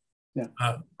we go.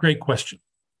 Yeah. Great question.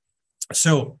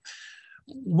 So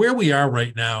where we are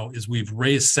right now is we've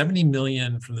raised $70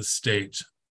 million from the state,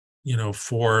 you know,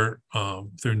 for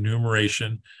their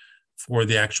enumeration for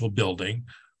the actual building.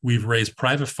 We've raised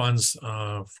private funds,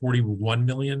 41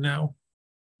 million now,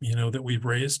 you know, that we've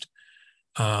raised.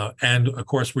 And of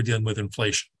course, we're dealing with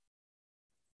inflation.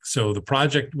 So the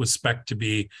project was spec'd to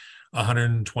be a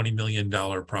 $120 million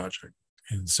project.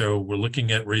 And so we're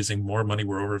looking at raising more money.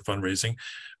 We're over fundraising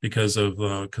because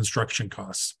of construction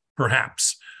costs.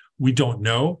 Perhaps. We don't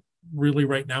know really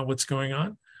right now what's going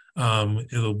on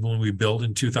when we build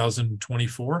in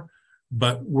 2024,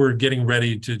 but we're getting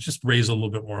ready to just raise a little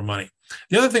bit more money.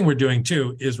 The other thing we're doing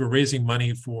too is we're raising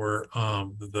money for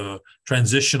the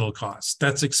transitional costs.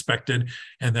 That's expected,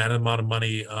 and that amount of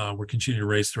money we're continuing to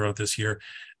raise throughout this year.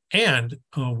 And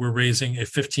we're raising a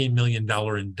 $15 million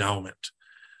endowment.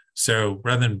 So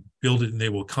rather than build it and they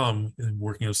will come and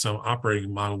working with some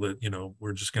operating model that,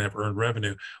 we're just going to have earned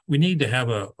revenue, we need to have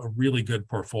a really good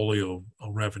portfolio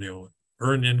of revenue,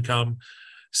 earned income.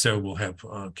 So we'll have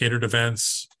catered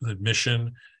events,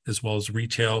 admission, as well as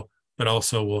retail, but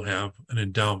also we'll have an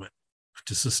endowment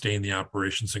to sustain the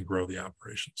operations and grow the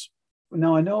operations.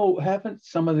 Now, I know, haven't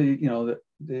some of the,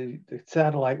 the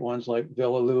satellite ones like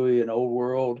Villa Louis and Old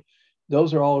World,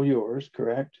 those are all yours,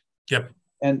 correct? Yep.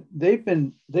 And they've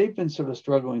been sort of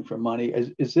struggling for money.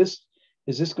 Is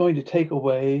this going to take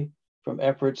away from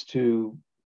efforts to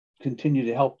continue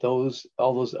to help all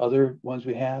those other ones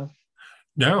we have?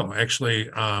 No, actually,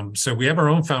 so we have our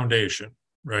own foundation,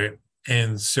 right?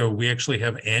 And so we actually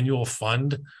have annual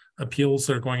fund appeals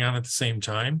that are going on at the same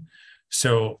time.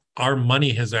 So our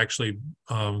money has actually,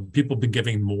 people have been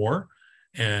giving more,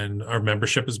 and our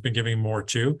membership has been giving more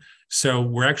too. So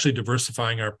we're actually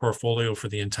diversifying our portfolio for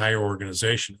the entire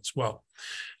organization as well.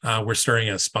 We're starting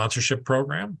a sponsorship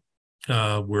program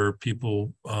where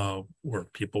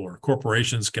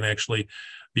corporations can actually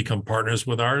become partners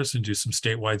with ours and do some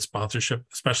statewide sponsorship,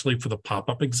 especially for the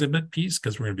pop-up exhibit piece,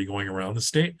 because we're going to be going around the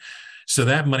state. So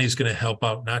that money is going to help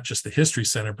out not just the History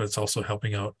Center, but it's also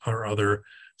helping out our other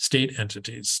state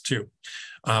entities too.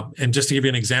 And just to give you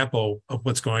an example of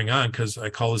what's going on, because I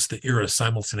call this the era of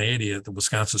simultaneity at the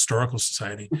Wisconsin Historical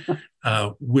Society,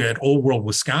 we're at Old World,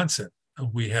 Wisconsin.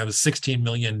 We have a $16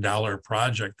 million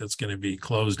project that's going to be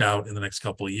closed out in the next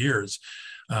couple of years.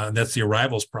 That's the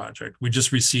Arrivals Project. We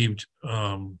just received,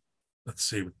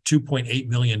 $2.8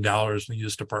 million from the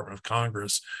U.S. Department of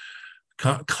Commerce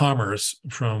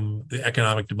from the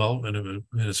Economic Development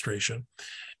Administration.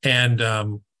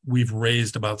 And we've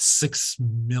raised about $6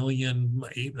 million,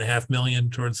 $8.5 million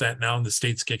towards that now, and the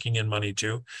state's kicking in money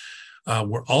too.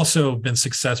 We're also been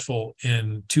successful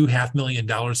in $2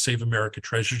 $500,000 Save America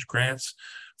Treasures grants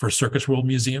for Circus World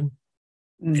Museum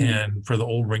and for the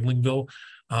old Ringlingville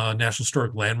National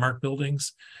Historic Landmark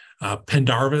buildings.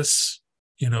 Pendarvis,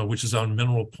 which is on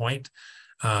Mineral Point.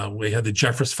 We had the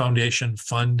Jeffress Foundation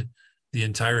fund the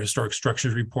entire historic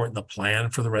structures report and the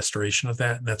plan for the restoration of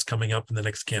that. And that's coming up in the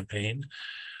next campaign.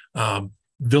 Villa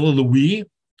Louis,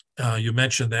 you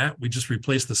mentioned that. We just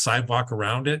replaced the sidewalk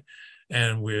around it,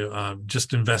 and we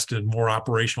just invested more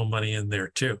operational money in there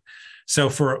too. So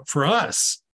for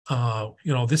us,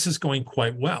 this is going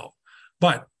quite well.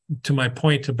 But to my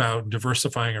point about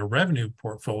diversifying our revenue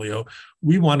portfolio,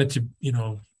 we wanted to,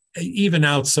 even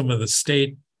out some of the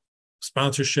state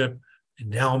sponsorship,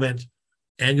 endowment,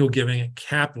 annual giving,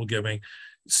 capital giving,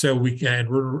 so we can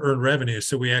earn revenue.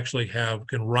 So we actually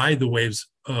can ride the waves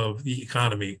of the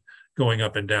economy going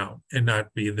up and down and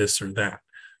not be this or that.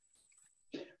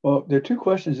 Well, there are two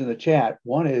questions in the chat.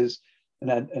 One is,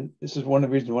 and this is one of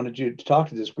the reasons I wanted you to talk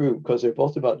to this group, because they're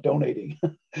both about donating.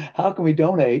 How can we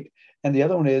donate? And the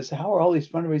other one is, how are all these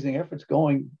fundraising efforts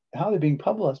going? How are they being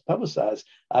publicized?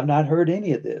 I've not heard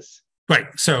any of this. Right.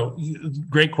 So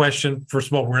great question. First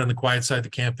of all, we're on the quiet side of the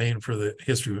campaign for the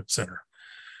History Center.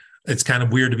 It's kind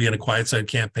of weird to be on a quiet side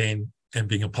campaign and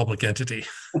being a public entity,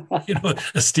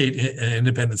 an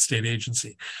independent state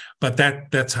agency. But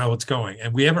that's how it's going.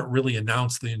 And we haven't really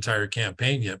announced the entire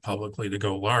campaign yet publicly to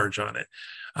go large on it.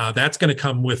 That's going to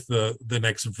come with the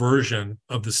next version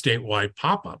of the statewide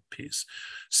pop-up piece.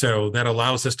 So that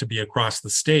allows us to be across the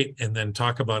state and then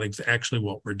talk about actually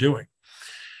what we're doing.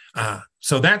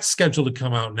 So that's scheduled to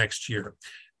come out next year.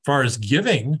 As far as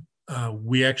giving,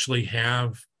 we actually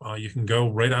have, you can go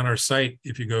right on our site.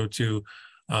 If you go to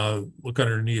look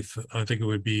underneath, I think it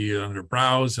would be under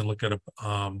Browse and look at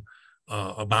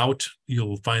About,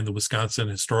 you'll find the Wisconsin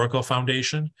Historical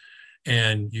Foundation,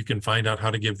 and you can find out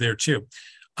how to give there too.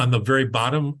 On the very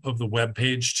bottom of the web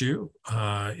page too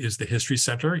is the History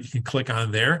Center. You can click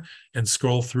on there and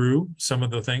scroll through some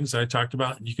of the things I talked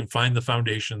about, and you can find the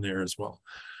foundation there as well.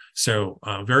 So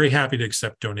very happy to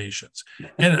accept donations.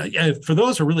 And for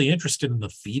those who are really interested in the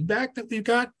feedback that we've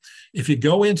got, if you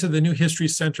go into the new History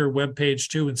Center webpage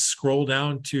too and scroll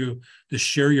down to the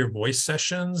Share Your Voice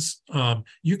sessions,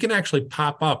 you can actually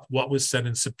pop up what was said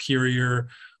in Superior,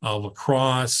 La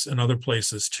Crosse, and other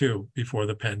places too before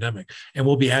the pandemic. And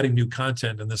we'll be adding new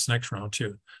content in this next round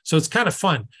too. So it's kind of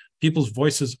fun. People's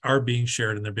voices are being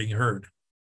shared and they're being heard.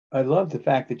 I love the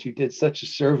fact that you did such a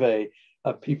survey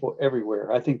of people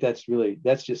everywhere. I think that's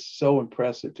just so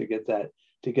impressive to get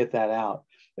that out.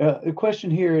 The question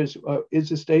here is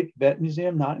the State Vet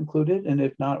Museum not included? And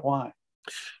if not, why?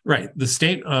 Right. The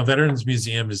State Veterans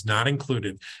Museum is not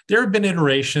included. There have been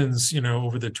iterations,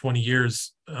 over the 20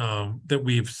 years that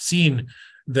we've seen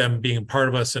them being part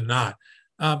of us and not.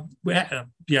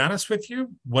 Be honest with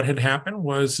you, what had happened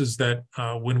is that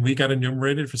when we got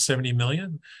enumerated for 70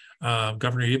 million,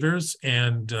 Governor Evers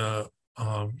and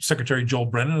Secretary Joel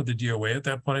Brennan of the DOA at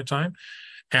that point in time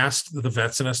asked the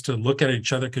vets and us to look at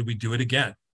each other, could we do it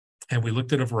again? And we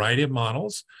looked at a variety of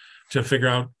models to figure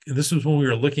out, and this was when we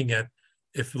were looking at,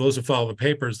 if those who follow the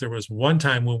papers, there was one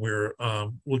time when we were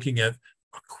looking at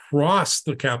across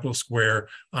the Capitol Square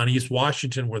on East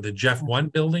Washington, where the Jeff One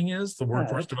building is, the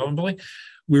Workforce Development Building.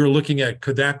 We were looking at,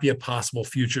 could that be a possible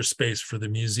future space for the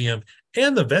museum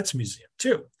and the Vets Museum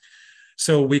too?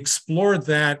 So we explored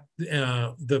that.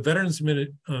 The Veterans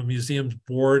Museum's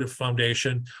Board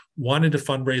Foundation wanted to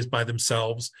fundraise by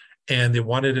themselves, and they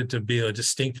wanted it to be a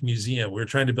distinct museum. We were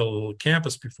trying to build a little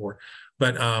campus before,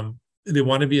 but they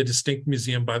want to be a distinct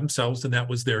museum by themselves, and that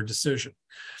was their decision.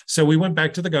 So we went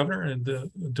back to the governor and the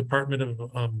Department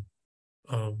of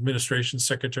Administration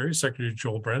Secretary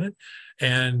Joel Brennan,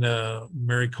 and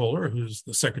Mary Kohler, who's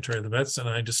the Secretary of the Vets, and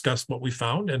I discussed what we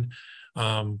found, and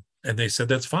they said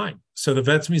that's fine. So the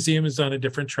Vets Museum is on a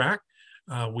different track.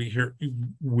 We're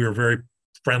very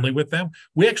friendly with them.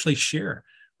 We actually share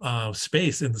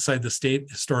space inside the state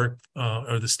historic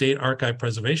or the state archive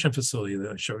preservation facility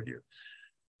that I showed you.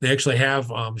 They actually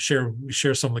have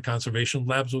share some of the conservation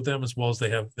labs with them, as well as they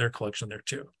have their collection there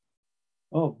too.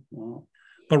 Oh, wow.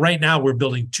 But right now we're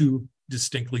building two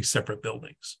distinctly separate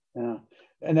buildings. Yeah.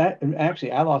 And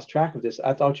actually I lost track of this.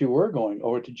 I thought you were going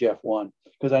over to Jeff One,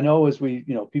 because I know as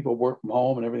people work from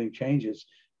home and everything changes.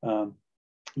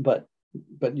 But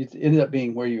it ended up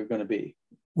being where you're going to be.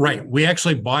 Right. We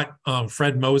actually bought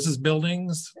Fred Moses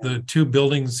buildings, the two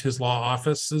buildings, his law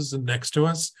offices next to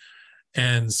us.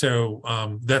 And so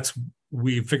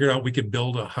we figured out we could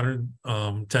build a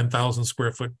 110,000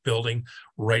 square foot building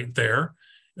right there,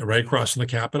 right across from the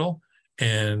Capitol.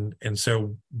 And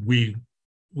so we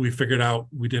figured out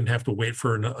we didn't have to wait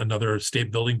for another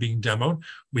state building being demoed.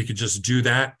 We could just do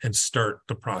that and start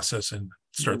the process and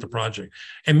start the project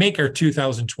and make our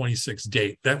 2026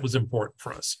 date. That was important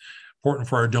for us, important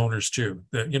for our donors too,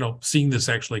 that, seeing this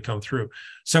actually come through.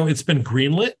 So it's been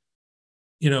greenlit.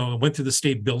 It went to the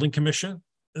State Building Commission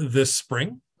this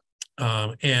spring,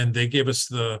 and they gave us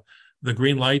the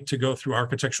green light to go through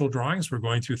architectural drawings. We're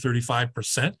going through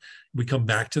 35%. We come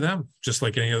back to them just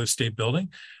like any other state building,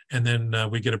 and then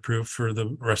we get approved for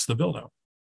the rest of the build out.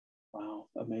 Wow,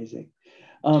 amazing.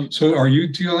 So are you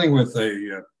dealing with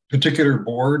a particular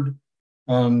board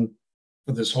for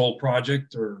this whole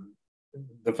project, or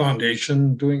the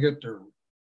foundation doing it, or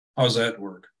how's that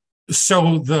work?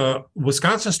 So the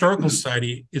Wisconsin Historical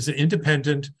Society is an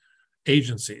independent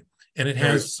agency, and it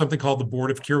has something called the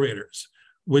Board of Curators,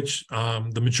 which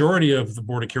the majority of the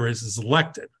Board of Curators is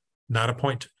elected, not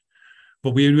appointed.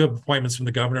 But we do have appointments from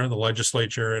the governor and the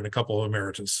legislature and a couple of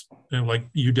emeritus. And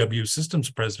like UW Systems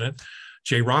president,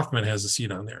 Jay Rothman has a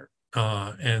seat on there.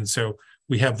 And so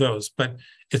we have those, but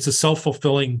it's a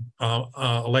self-fulfilling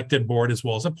elected board as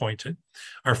well as appointed.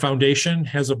 Our foundation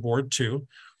has a board too.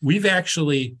 We've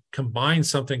actually combined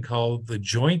something called the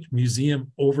Joint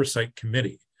Museum Oversight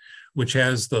Committee, which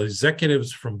has the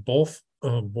executives from both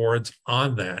boards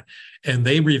on that, and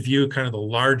they review kind of the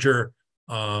larger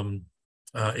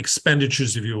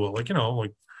expenditures, if you will, like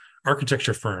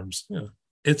architecture firms.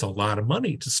 It's a lot of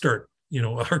money to start,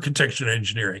 architecture and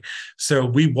engineering. So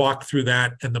we walk through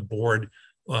that, and the board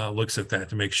looks at that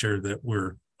to make sure that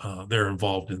they're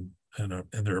involved in and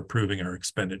they're approving our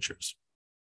expenditures.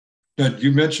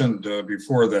 You mentioned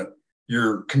before that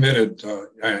you're committed,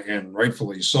 and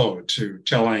rightfully so, to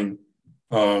telling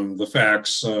the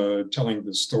facts, telling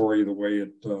the story the way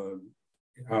it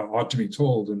ought to be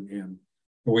told and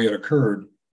the way it occurred.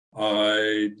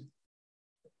 A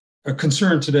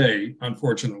concern today,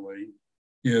 unfortunately,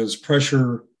 is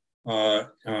pressure on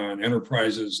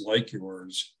enterprises like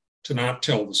yours to not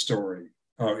tell the story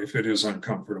if it is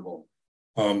uncomfortable.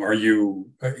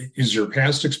 Is your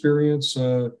past experience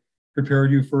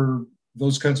prepared you for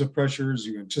those kinds of pressures? Are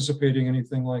you anticipating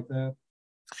anything like that?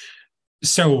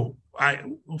 So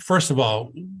first of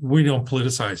all, we don't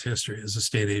politicize history as a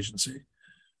state agency.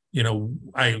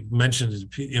 I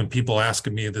mentioned, people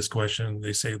asking me this question,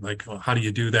 they say like, well, how do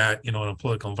you do that, in a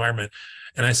political environment?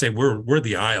 And I say, we're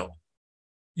the aisle.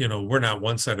 We're not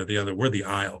one side or the other. We're the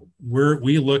aisle.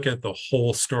 We look at the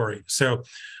whole story. So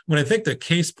when I think the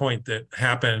case point that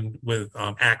happened with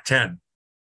Act 10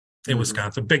 in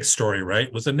Wisconsin, big story, right?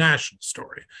 It was a national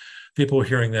story. People were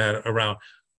hearing that around.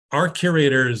 Our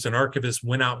curators and archivists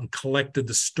went out and collected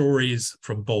the stories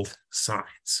from both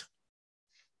sides.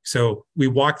 So we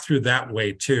walked through that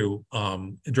way too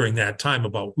during that time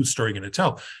about whose story you're going to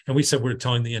tell. And we said we're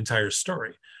telling the entire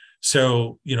story.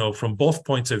 So, from both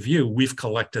points of view, we've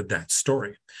collected that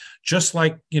story. Just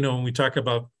like, when we talk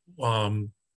about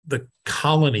the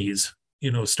colonies,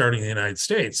 starting in the United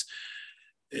States,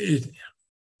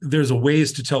 there's a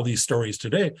ways to tell these stories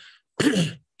today.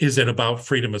 Is it about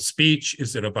freedom of speech?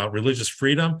 Is it about religious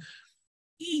freedom?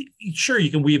 Sure,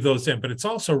 you can weave those in, but it's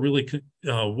also really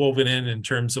woven in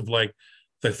terms of like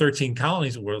the 13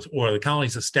 colonies or the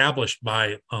colonies established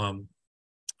by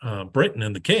Britain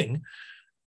and the King.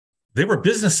 They were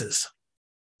businesses.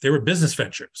 They were business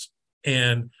ventures.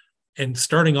 And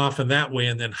starting off in that way,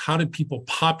 and then how did people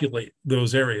populate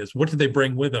those areas? What did they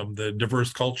bring with them? The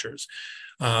diverse cultures.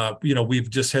 We've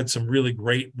just had some really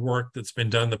great work that's been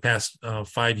done the past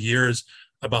 5 years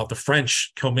about the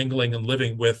French commingling and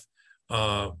living with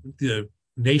the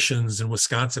nations in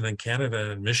Wisconsin and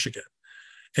Canada and Michigan.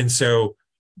 And so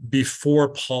before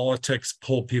politics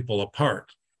pull people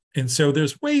apart. And so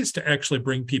there's ways to actually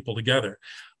bring people together.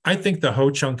 I think the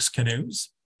Ho-Chunks canoes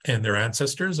and their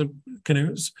ancestors of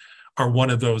canoes are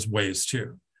one of those ways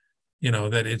too.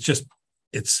 That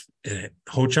it's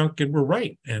Ho-Chunk and we're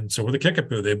right. And so were the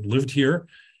Kickapoo. They've lived here,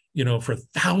 for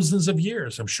thousands of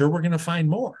years. I'm sure we're going to find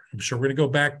more. I'm sure we're going to go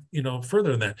back,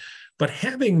 further than that. But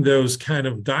having those kind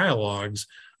of dialogues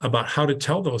about how to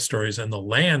tell those stories and the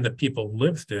land that people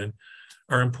lived in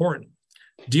are important.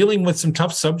 Dealing with some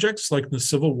tough subjects like the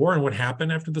Civil War and what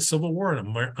happened after the Civil War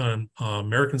and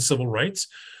American civil rights,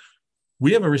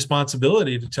 we have a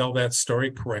responsibility to tell that story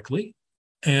correctly.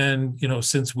 And,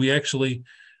 since we actually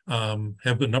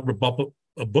have a number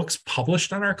of books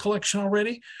published on our collection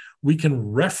already, we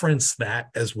can reference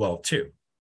that as well too.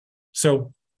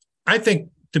 So I think,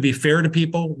 to be fair to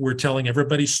people, we're telling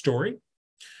everybody's story.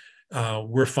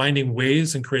 We're finding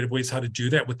ways and creative ways how to do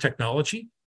that with technology,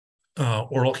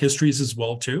 oral histories as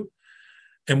well too.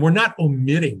 And we're not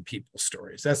omitting people's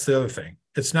stories. That's the other thing.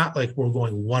 It's not like we're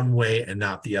going one way and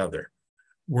not the other.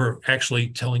 We're actually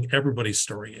telling everybody's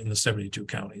story in the 72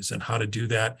 counties and how to do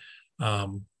that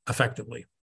effectively.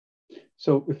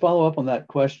 So we follow up on that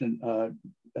question.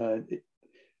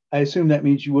 I assume that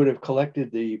means you would have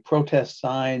collected the protest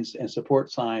signs and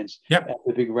support signs Yep. at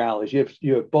the big rallies.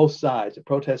 You have both sides, the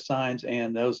protest signs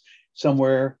and those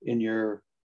somewhere in your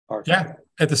archive. Yeah,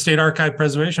 at the State Archive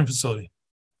Preservation Facility.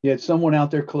 You had someone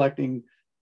out there collecting,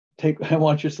 I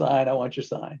want your sign, I want your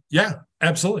sign. Yeah,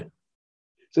 absolutely.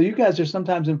 So you guys are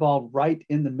sometimes involved right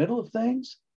in the middle of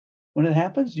things when it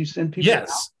happens? You send people out?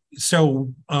 Yes.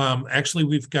 So actually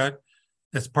we've got,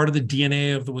 that's part of the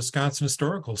DNA of the Wisconsin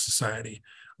Historical Society.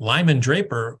 Lyman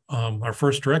Draper, our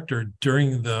first director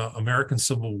during the American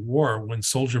Civil War, when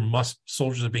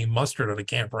soldiers are being mustered out of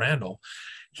Camp Randall,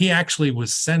 he actually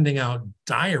was sending out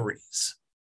diaries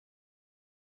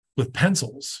with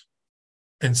pencils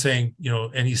and saying,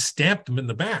 and he stamped them in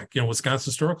the back,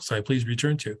 Wisconsin Historical Society, please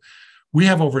return to. We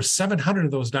have over 700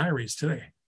 of those diaries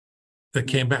today that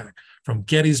came back from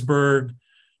Gettysburg,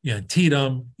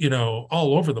 Teedham,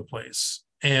 all over the place.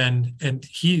 And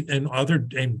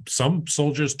some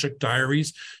soldiers took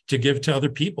diaries to give to other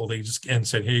people. They just and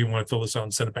said, "Here, you want to fill this out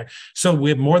and send it back." So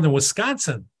we have more than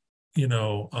Wisconsin,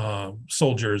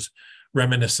 soldiers'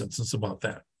 reminiscences about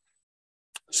that.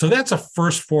 So that's a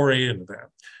first foray into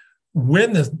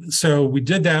that. So we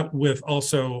did that with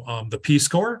also the Peace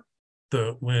Corps.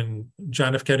 When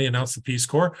John F. Kennedy announced the Peace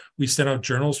Corps, we sent out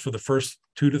journals for the first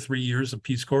 2 to 3 years of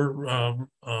Peace Corps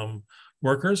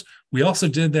workers. We also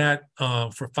did that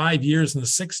for 5 years in the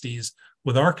 60s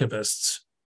with archivists,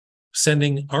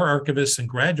 sending our archivists and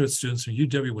graduate students from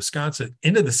UW Wisconsin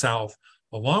into the South,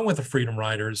 along with the Freedom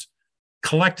Riders,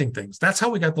 collecting things. That's how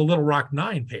we got the Little Rock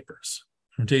 9 papers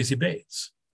from Daisy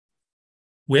Bates.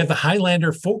 We have the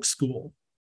Highlander Folk School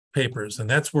papers, and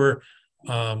that's where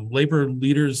labor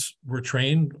leaders were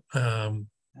trained,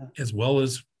 as well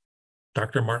as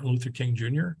Dr. Martin Luther King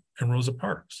Jr. and Rosa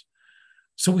Parks.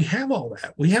 So we have all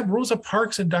that. We have Rosa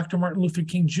Parks and Dr. Martin Luther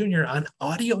King Jr. on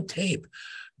audio tape,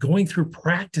 going through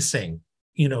practicing,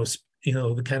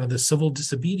 the kind of the civil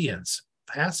disobedience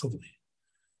passively,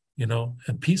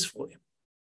 and peacefully.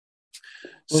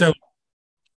 So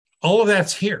all of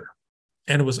that's here,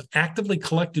 and it was actively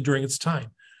collected during its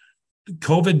time.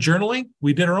 COVID journaling,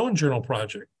 we did our own journal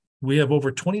project. We have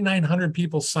over 2,900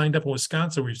 people signed up in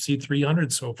Wisconsin. We've seen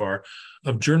 300 so far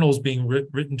of journals being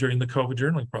written during the COVID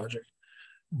journaling project.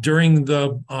 During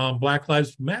the Black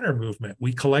Lives Matter movement,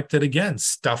 we collected, again,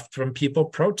 stuff from people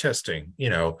protesting.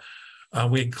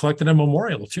 We collected a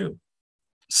memorial too.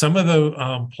 Some of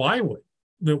the plywood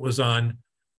that was on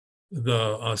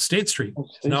the State Street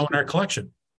is now in our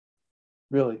collection.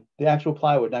 Really? The actual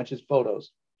plywood, not just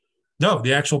photos? No,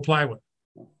 the actual plywood.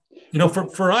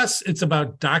 For us, it's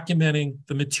about documenting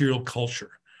the material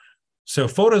culture. So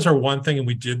photos are one thing, and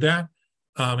we did that.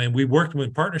 And we worked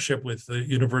in partnership with the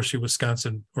University of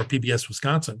Wisconsin, or PBS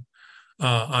Wisconsin,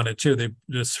 on it too.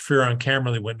 The sphere on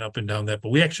camera, they went up and down that, but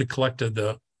we actually collected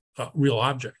the real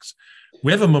objects.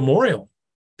 We have a memorial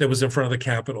that was in front of the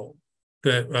Capitol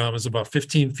that was about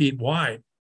 15 feet wide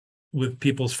with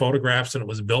people's photographs, and it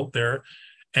was built there.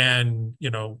 And,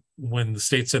 you know, when the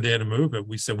state said they had to move it,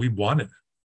 we said we wanted it.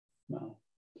 Wow.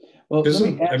 Well,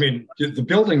 the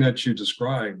building that you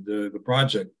described, the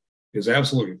project, is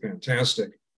absolutely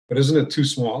fantastic, but isn't it too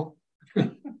small?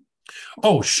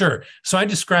 Oh, sure. So I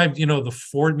described, you know, the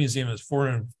Ford Museum as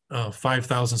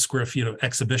 405,000 square feet of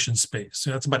exhibition space.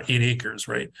 So that's about 8 acres,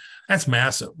 right? That's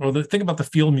massive. Well, think about the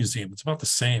Field Museum. It's about the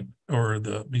same, or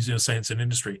the Museum of Science and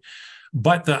Industry.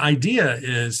 But the idea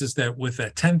is that with a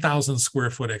 10,000 square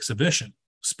foot exhibition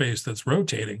space that's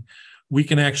rotating, we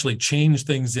can actually change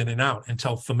things in and out and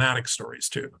tell thematic stories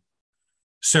too.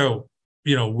 So,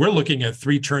 you know, we're looking at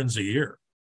 3 turns a year.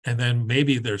 And then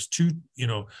maybe there's 2, you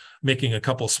know, making a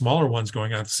couple smaller ones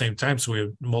going on at the same time. So we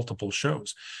have multiple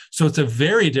shows. So it's a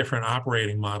very different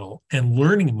operating model and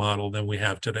learning model than we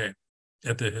have today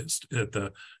at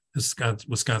the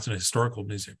Wisconsin Historical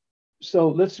Museum. So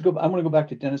let's go. I'm going to go back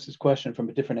to Dennis's question from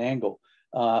a different angle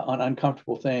on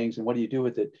uncomfortable things and what do you do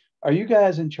with it? Are you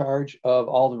guys in charge of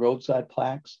all the roadside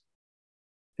plaques,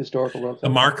 historical roadside? The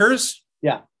markers?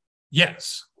 Yeah.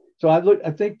 Yes. So I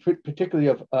think particularly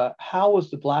of how was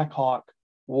the Black Hawk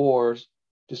Wars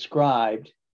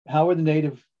described? How were the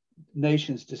Native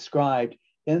nations described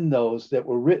in those that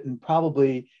were written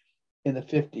probably in the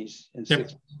 50s and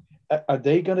 60s? Are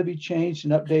they going to be changed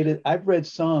and updated? I've read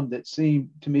some that seem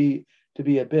to me to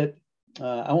be a bit,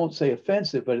 I won't say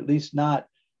offensive, but at least not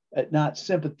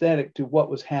sympathetic to what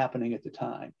was happening at the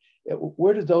time.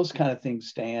 Where do those kind of things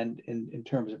stand in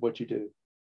terms of what you do?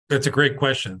 That's a great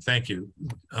question. Thank you,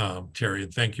 Terry,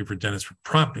 and thank you for Dennis for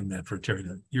prompting that for Terry,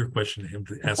 your question to him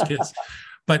to ask his.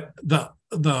 But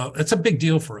it's a big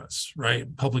deal for us,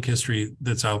 right? Public history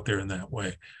that's out there in that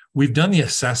way. We've done the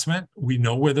assessment. We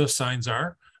know where those signs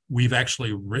are. We've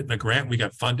actually written a grant. We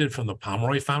got funded from the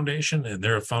Pomeroy Foundation, and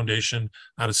they're a foundation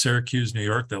out of Syracuse, New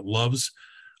York, that loves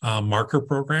marker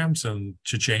programs and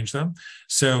to change them.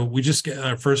 So we just get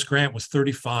our first grant was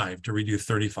 35 to redo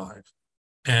 35.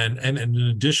 And an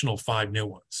additional 5 new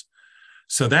ones.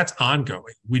 So that's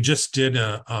ongoing. We just did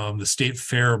the State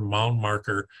Fair mound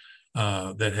marker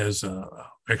that has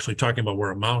actually talking about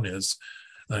where a mound is,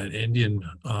 an Indian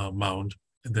mound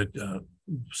that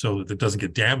so that it doesn't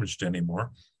get damaged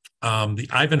anymore. The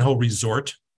Ivanhoe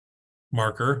Resort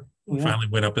marker finally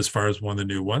went up as far as one of the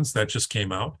new ones that just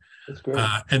came out. That's great.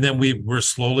 And then we're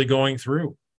slowly going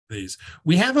through these.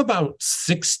 We have about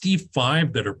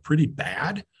 65 that are pretty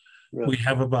bad. Really? We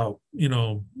have about,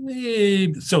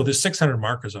 so there's 600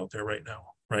 markers out there right now,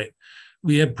 right?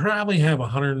 We probably have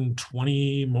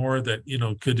 120 more that,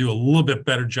 could do a little bit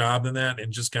better job than that.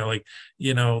 And just kind of like,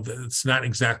 it's not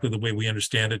exactly the way we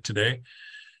understand it today.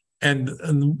 And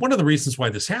one of the reasons why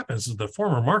this happens is the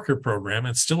former marker program,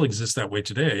 and still exists that way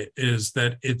today, is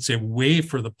that it's a way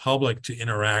for the public to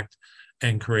interact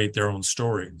and create their own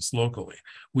stories locally.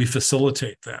 We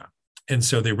facilitate that. And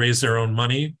so they raise their own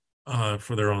money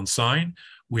for their own sign.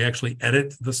 We actually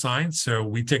edit the sign. So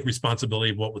we take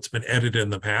responsibility of what's been edited in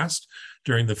the past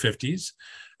during the 50s.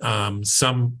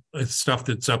 Some stuff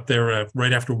that's up there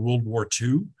right after World War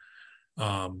II,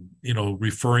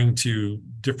 referring to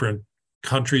different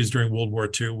countries during World War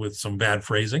II with some bad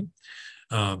phrasing,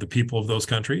 the people of those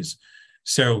countries.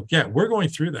 So yeah, we're going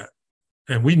through that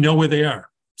and we know where they are.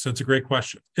 So it's a great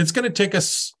question. It's going to take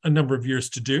us a number of years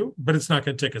to do, but it's not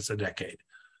going to take us a decade.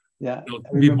 Yeah, it'll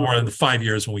be more in the 5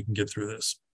 years when we can get through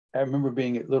this. I remember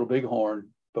being at Little Bighorn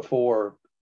before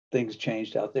things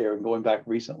changed out there and going back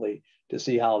recently to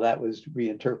see how that was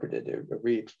reinterpreted or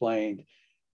re-explained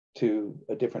to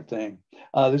a different thing.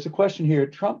 There's a question here.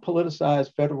 Trump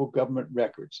politicized federal government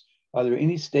records. Are there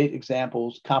any state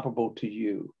examples comparable to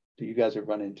you that you guys have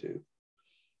run into?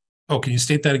 Oh, can you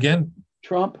state that again?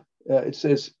 It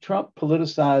says Trump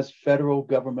politicized federal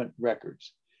government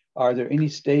records. Are there any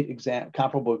state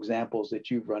comparable examples that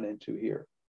you've run into here?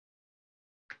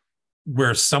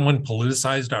 Where someone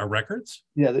politicized our records?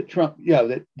 Yeah, that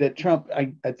Trump,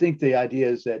 I think the idea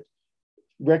is that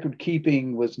record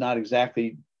keeping was not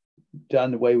exactly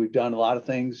done the way we've done a lot of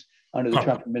things under the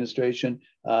Trump administration.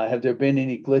 Have there been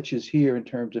any glitches here in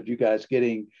terms of you guys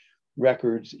getting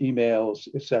records, emails,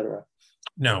 et cetera?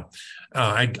 No,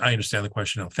 I understand the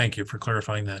question now. Thank you for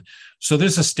clarifying that. So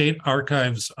there's a state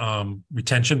archives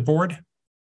retention board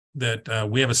that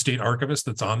we have a state archivist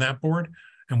that's on that board,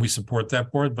 and we support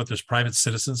that board, but there's private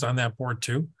citizens on that board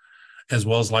too. as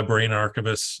well as librarian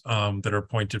archivists that are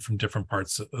appointed from different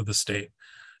parts of the state.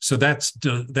 So that's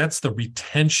the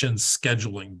retention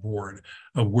scheduling board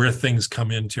of where things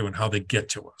come into and how they get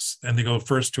to us. And they go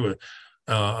first to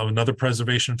another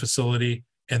preservation facility,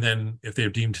 and then if they're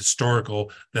deemed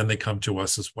historical, then they come to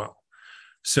us as well.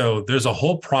 So there's a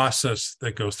whole process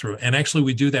that goes through. And actually,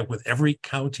 we do that with every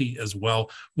county as well,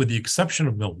 with the exception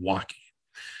of Milwaukee.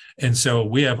 And so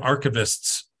we have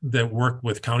archivists that work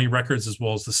with county records as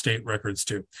well as the state records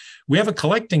too. We have a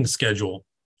collecting schedule,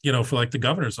 for like the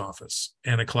governor's office,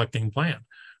 and a collecting plan.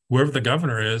 Wherever the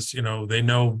governor is, they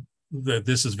know that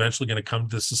this is eventually going to come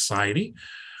to society.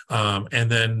 And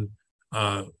then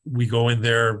we go in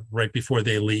there right before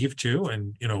they leave too.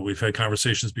 And, we've had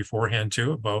conversations beforehand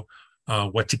too about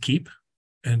what to keep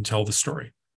and tell the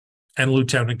story. And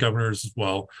lieutenant governors as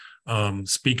well,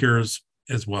 speakers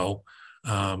as well.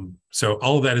 So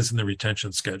all of that is in the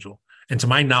retention schedule. And to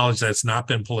my knowledge, that's not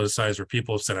been politicized where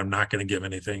people have said, I'm not going to give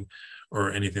anything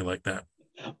or anything like that.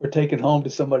 Or taken home to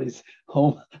somebody's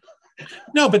home.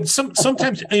 No, but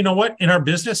sometimes, in our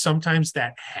business, sometimes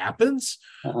that happens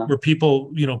where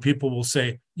people will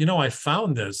say, I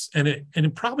found this, and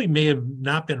it probably may have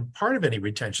not been part of any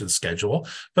retention schedule,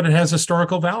 but it has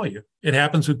historical value. It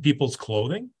happens with people's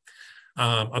clothing,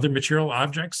 other material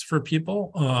objects for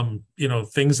people,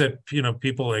 things that,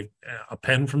 people like a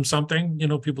pen from something,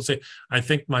 people say, I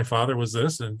think my father was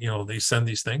this, and, they send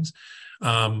these things.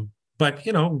 But,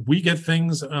 we get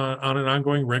things on an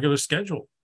ongoing regular schedule.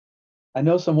 I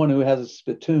know someone who has a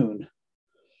spittoon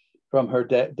from her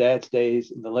dad's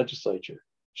days in the legislature.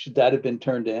 Should that have been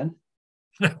turned in?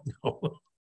 No.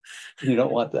 You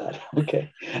don't want that. Okay.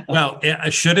 Well,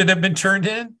 should it have been turned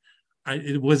in?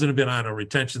 It wasn't have been on a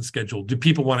retention schedule. Do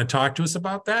people want to talk to us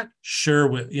about that?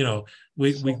 Sure.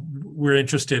 We're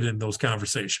interested in those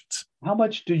conversations. How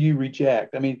much do you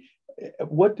reject? I mean,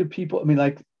 what do people,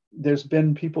 like there's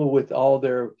been people with all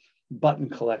their button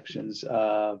collections.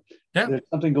 There's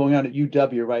something going on at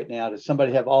UW right now. Does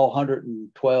somebody have all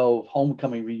 112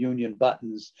 homecoming reunion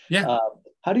buttons? Yeah.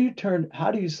 What do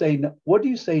you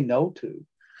say no to?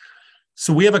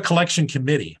 So we have a collection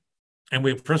committee, and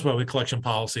first of all, we have a collection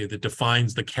policy that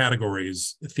defines the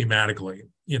categories thematically,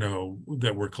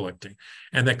 that we're collecting.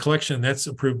 And that collection, that's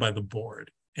approved by the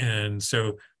board. And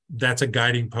so that's a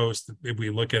guiding post that we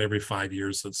look at every 5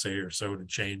 years, let's say, or so, to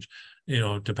change,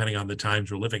 depending on the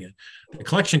times we're living in. The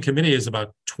collection committee is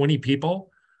about 20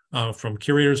 people from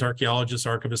curators, archaeologists,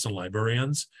 archivists, and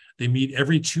librarians. They meet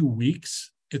every 2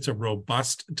 weeks. It's a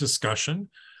robust discussion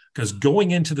because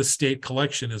going into the state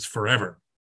collection is forever,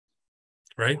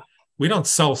 right? We don't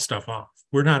sell stuff off.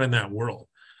 We're not in that world.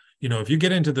 If you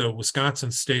get into the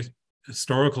Wisconsin State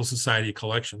Historical Society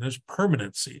collection, there's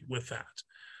permanency with that.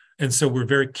 And so we're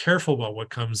very careful about what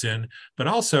comes in, but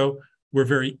also we're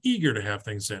very eager to have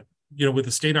things in. With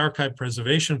the State Archive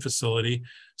Preservation Facility,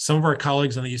 some of our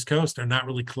colleagues on the East Coast are not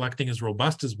really collecting as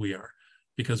robust as we are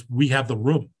because we have the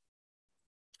room.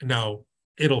 Now,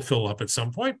 it'll fill up at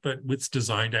some point, but it's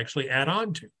designed to actually add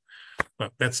on to.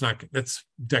 But that's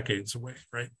decades away,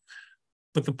 right?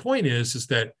 But the point is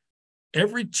that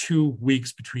every 2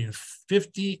 weeks, between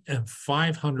 50 and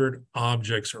 500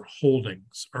 objects or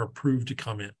holdings are approved to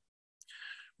come in.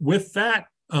 With that,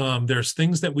 there's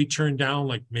things that we turn down,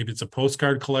 like maybe it's a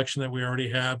postcard collection that we already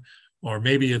have, or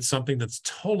maybe it's something that's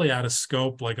totally out of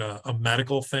scope, like a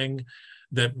medical thing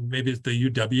that maybe the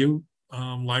UW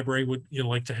library would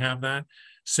like to have that.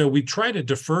 So we try to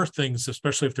defer things,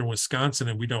 especially if they're in Wisconsin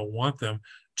and we don't want them,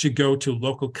 to go to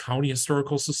local county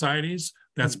historical societies.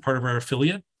 That's part of our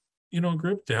affiliate,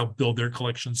 group to help build their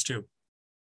collections too.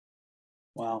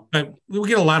 Wow. But we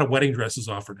get a lot of wedding dresses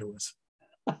offered to us.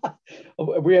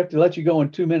 We have to let you go in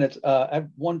 2 minutes. I have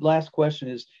one last question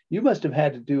is, you must have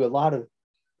had to do a lot of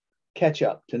catch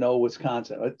up to know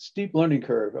Wisconsin. A steep learning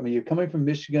curve. I mean, you're coming from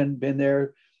Michigan, been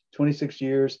there 26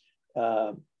 years.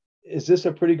 Is this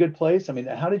a pretty good place? I mean,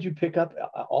 how did you pick up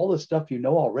all the stuff you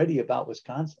know already about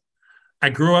Wisconsin? I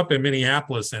grew up in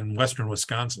Minneapolis and Western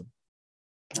Wisconsin.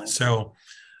 Okay. So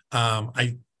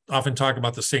I often talk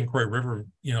about the St. Croix River,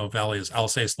 Valley as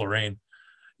Alsace-Lorraine,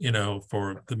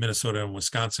 for the Minnesota and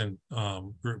Wisconsin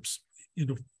groups.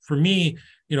 For me,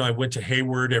 I went to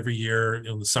Hayward every year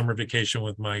in the summer vacation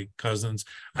with my cousins.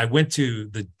 I went to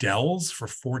the Dells for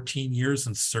 14 years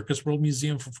and Circus World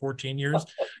Museum for 14 years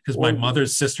because my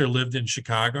mother's sister lived in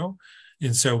Chicago.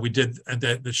 And so we did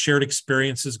the shared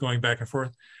experiences going back and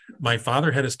forth. My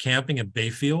father had his camping at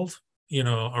Bayfield,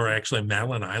 or actually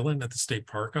Madeline Island at the state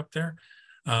park up there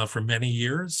for many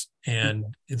years.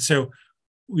 And so,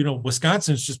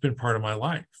 Wisconsin's just been part of my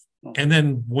life. And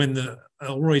then when the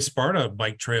Elroy Sparta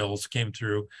bike trails came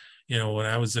through, when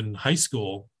I was in high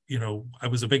school, I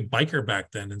was a big biker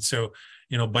back then. And so,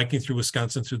 biking through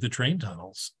Wisconsin through the train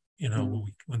tunnels,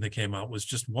 when they came out was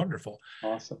just wonderful.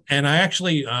 Awesome. And I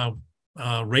actually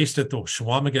raced at the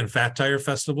Shawamigan Fat Tire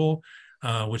Festival,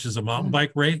 which is a mountain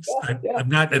bike race. I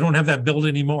don't have that build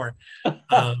anymore.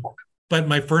 But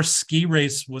my first ski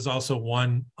race was also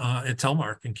one at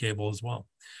Telmark and Cable as well.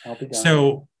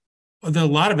 So a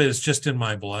lot of it is just in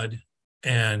my blood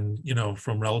and,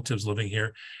 from relatives living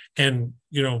here. And,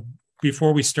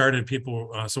 before we started,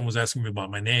 someone was asking me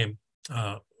about my name,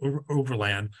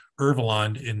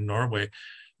 Overland in Norway.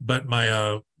 But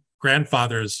my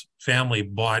grandfather's family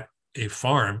bought a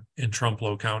farm in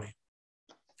Trumpeau County.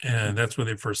 And that's where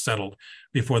they first settled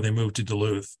before they moved to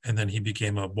Duluth. And then he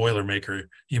became a boilermaker.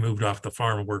 He moved off the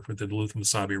farm and worked with the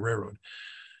Duluth-Mesabi Railroad.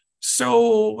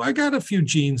 So I got a few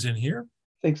genes in here.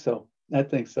 I think so.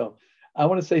 I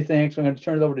want to say thanks. I'm going to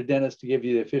turn it over to Dennis to give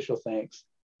you the official thanks.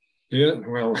 Yeah,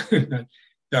 well,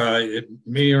 it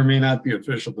may or may not be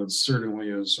official, but certainly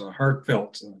is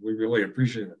heartfelt. We really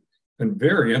appreciate it. And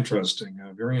very interesting,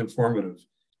 very informative.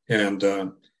 And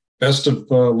best of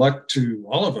luck to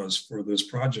all of us for this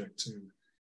project to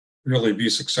really be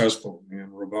successful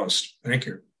and robust. Thank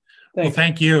you. Well,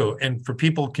 thank you. And for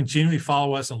people, continually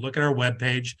follow us and look at our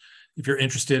webpage. If you're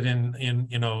interested in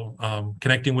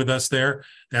connecting with us there,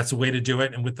 that's a way to do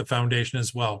it, and with the foundation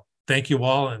as well. Thank you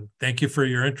all, and thank you for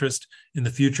your interest in the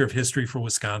future of history for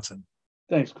Wisconsin.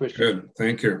 Thanks, Christian. Good.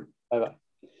 Thank you. Bye-bye.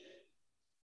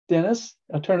 Dennis,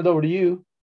 I'll turn it over to you.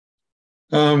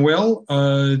 Thank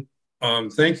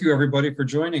you, everybody, for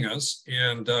joining us.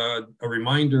 And a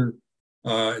reminder,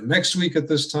 next week at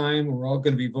this time, we're all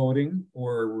going to be voting,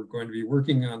 or we're going to be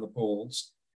working on the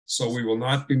polls. So we will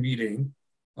not be meeting.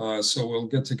 So we'll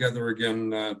get together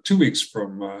again 2 weeks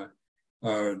from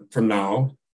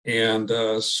now and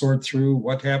sort through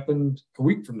what happened a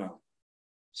week from now.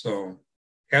 So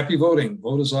happy voting.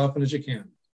 Vote as often as you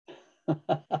can.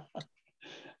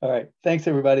 All right. Thanks,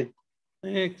 everybody.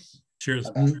 Thanks. Cheers.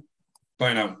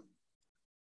 Bye now.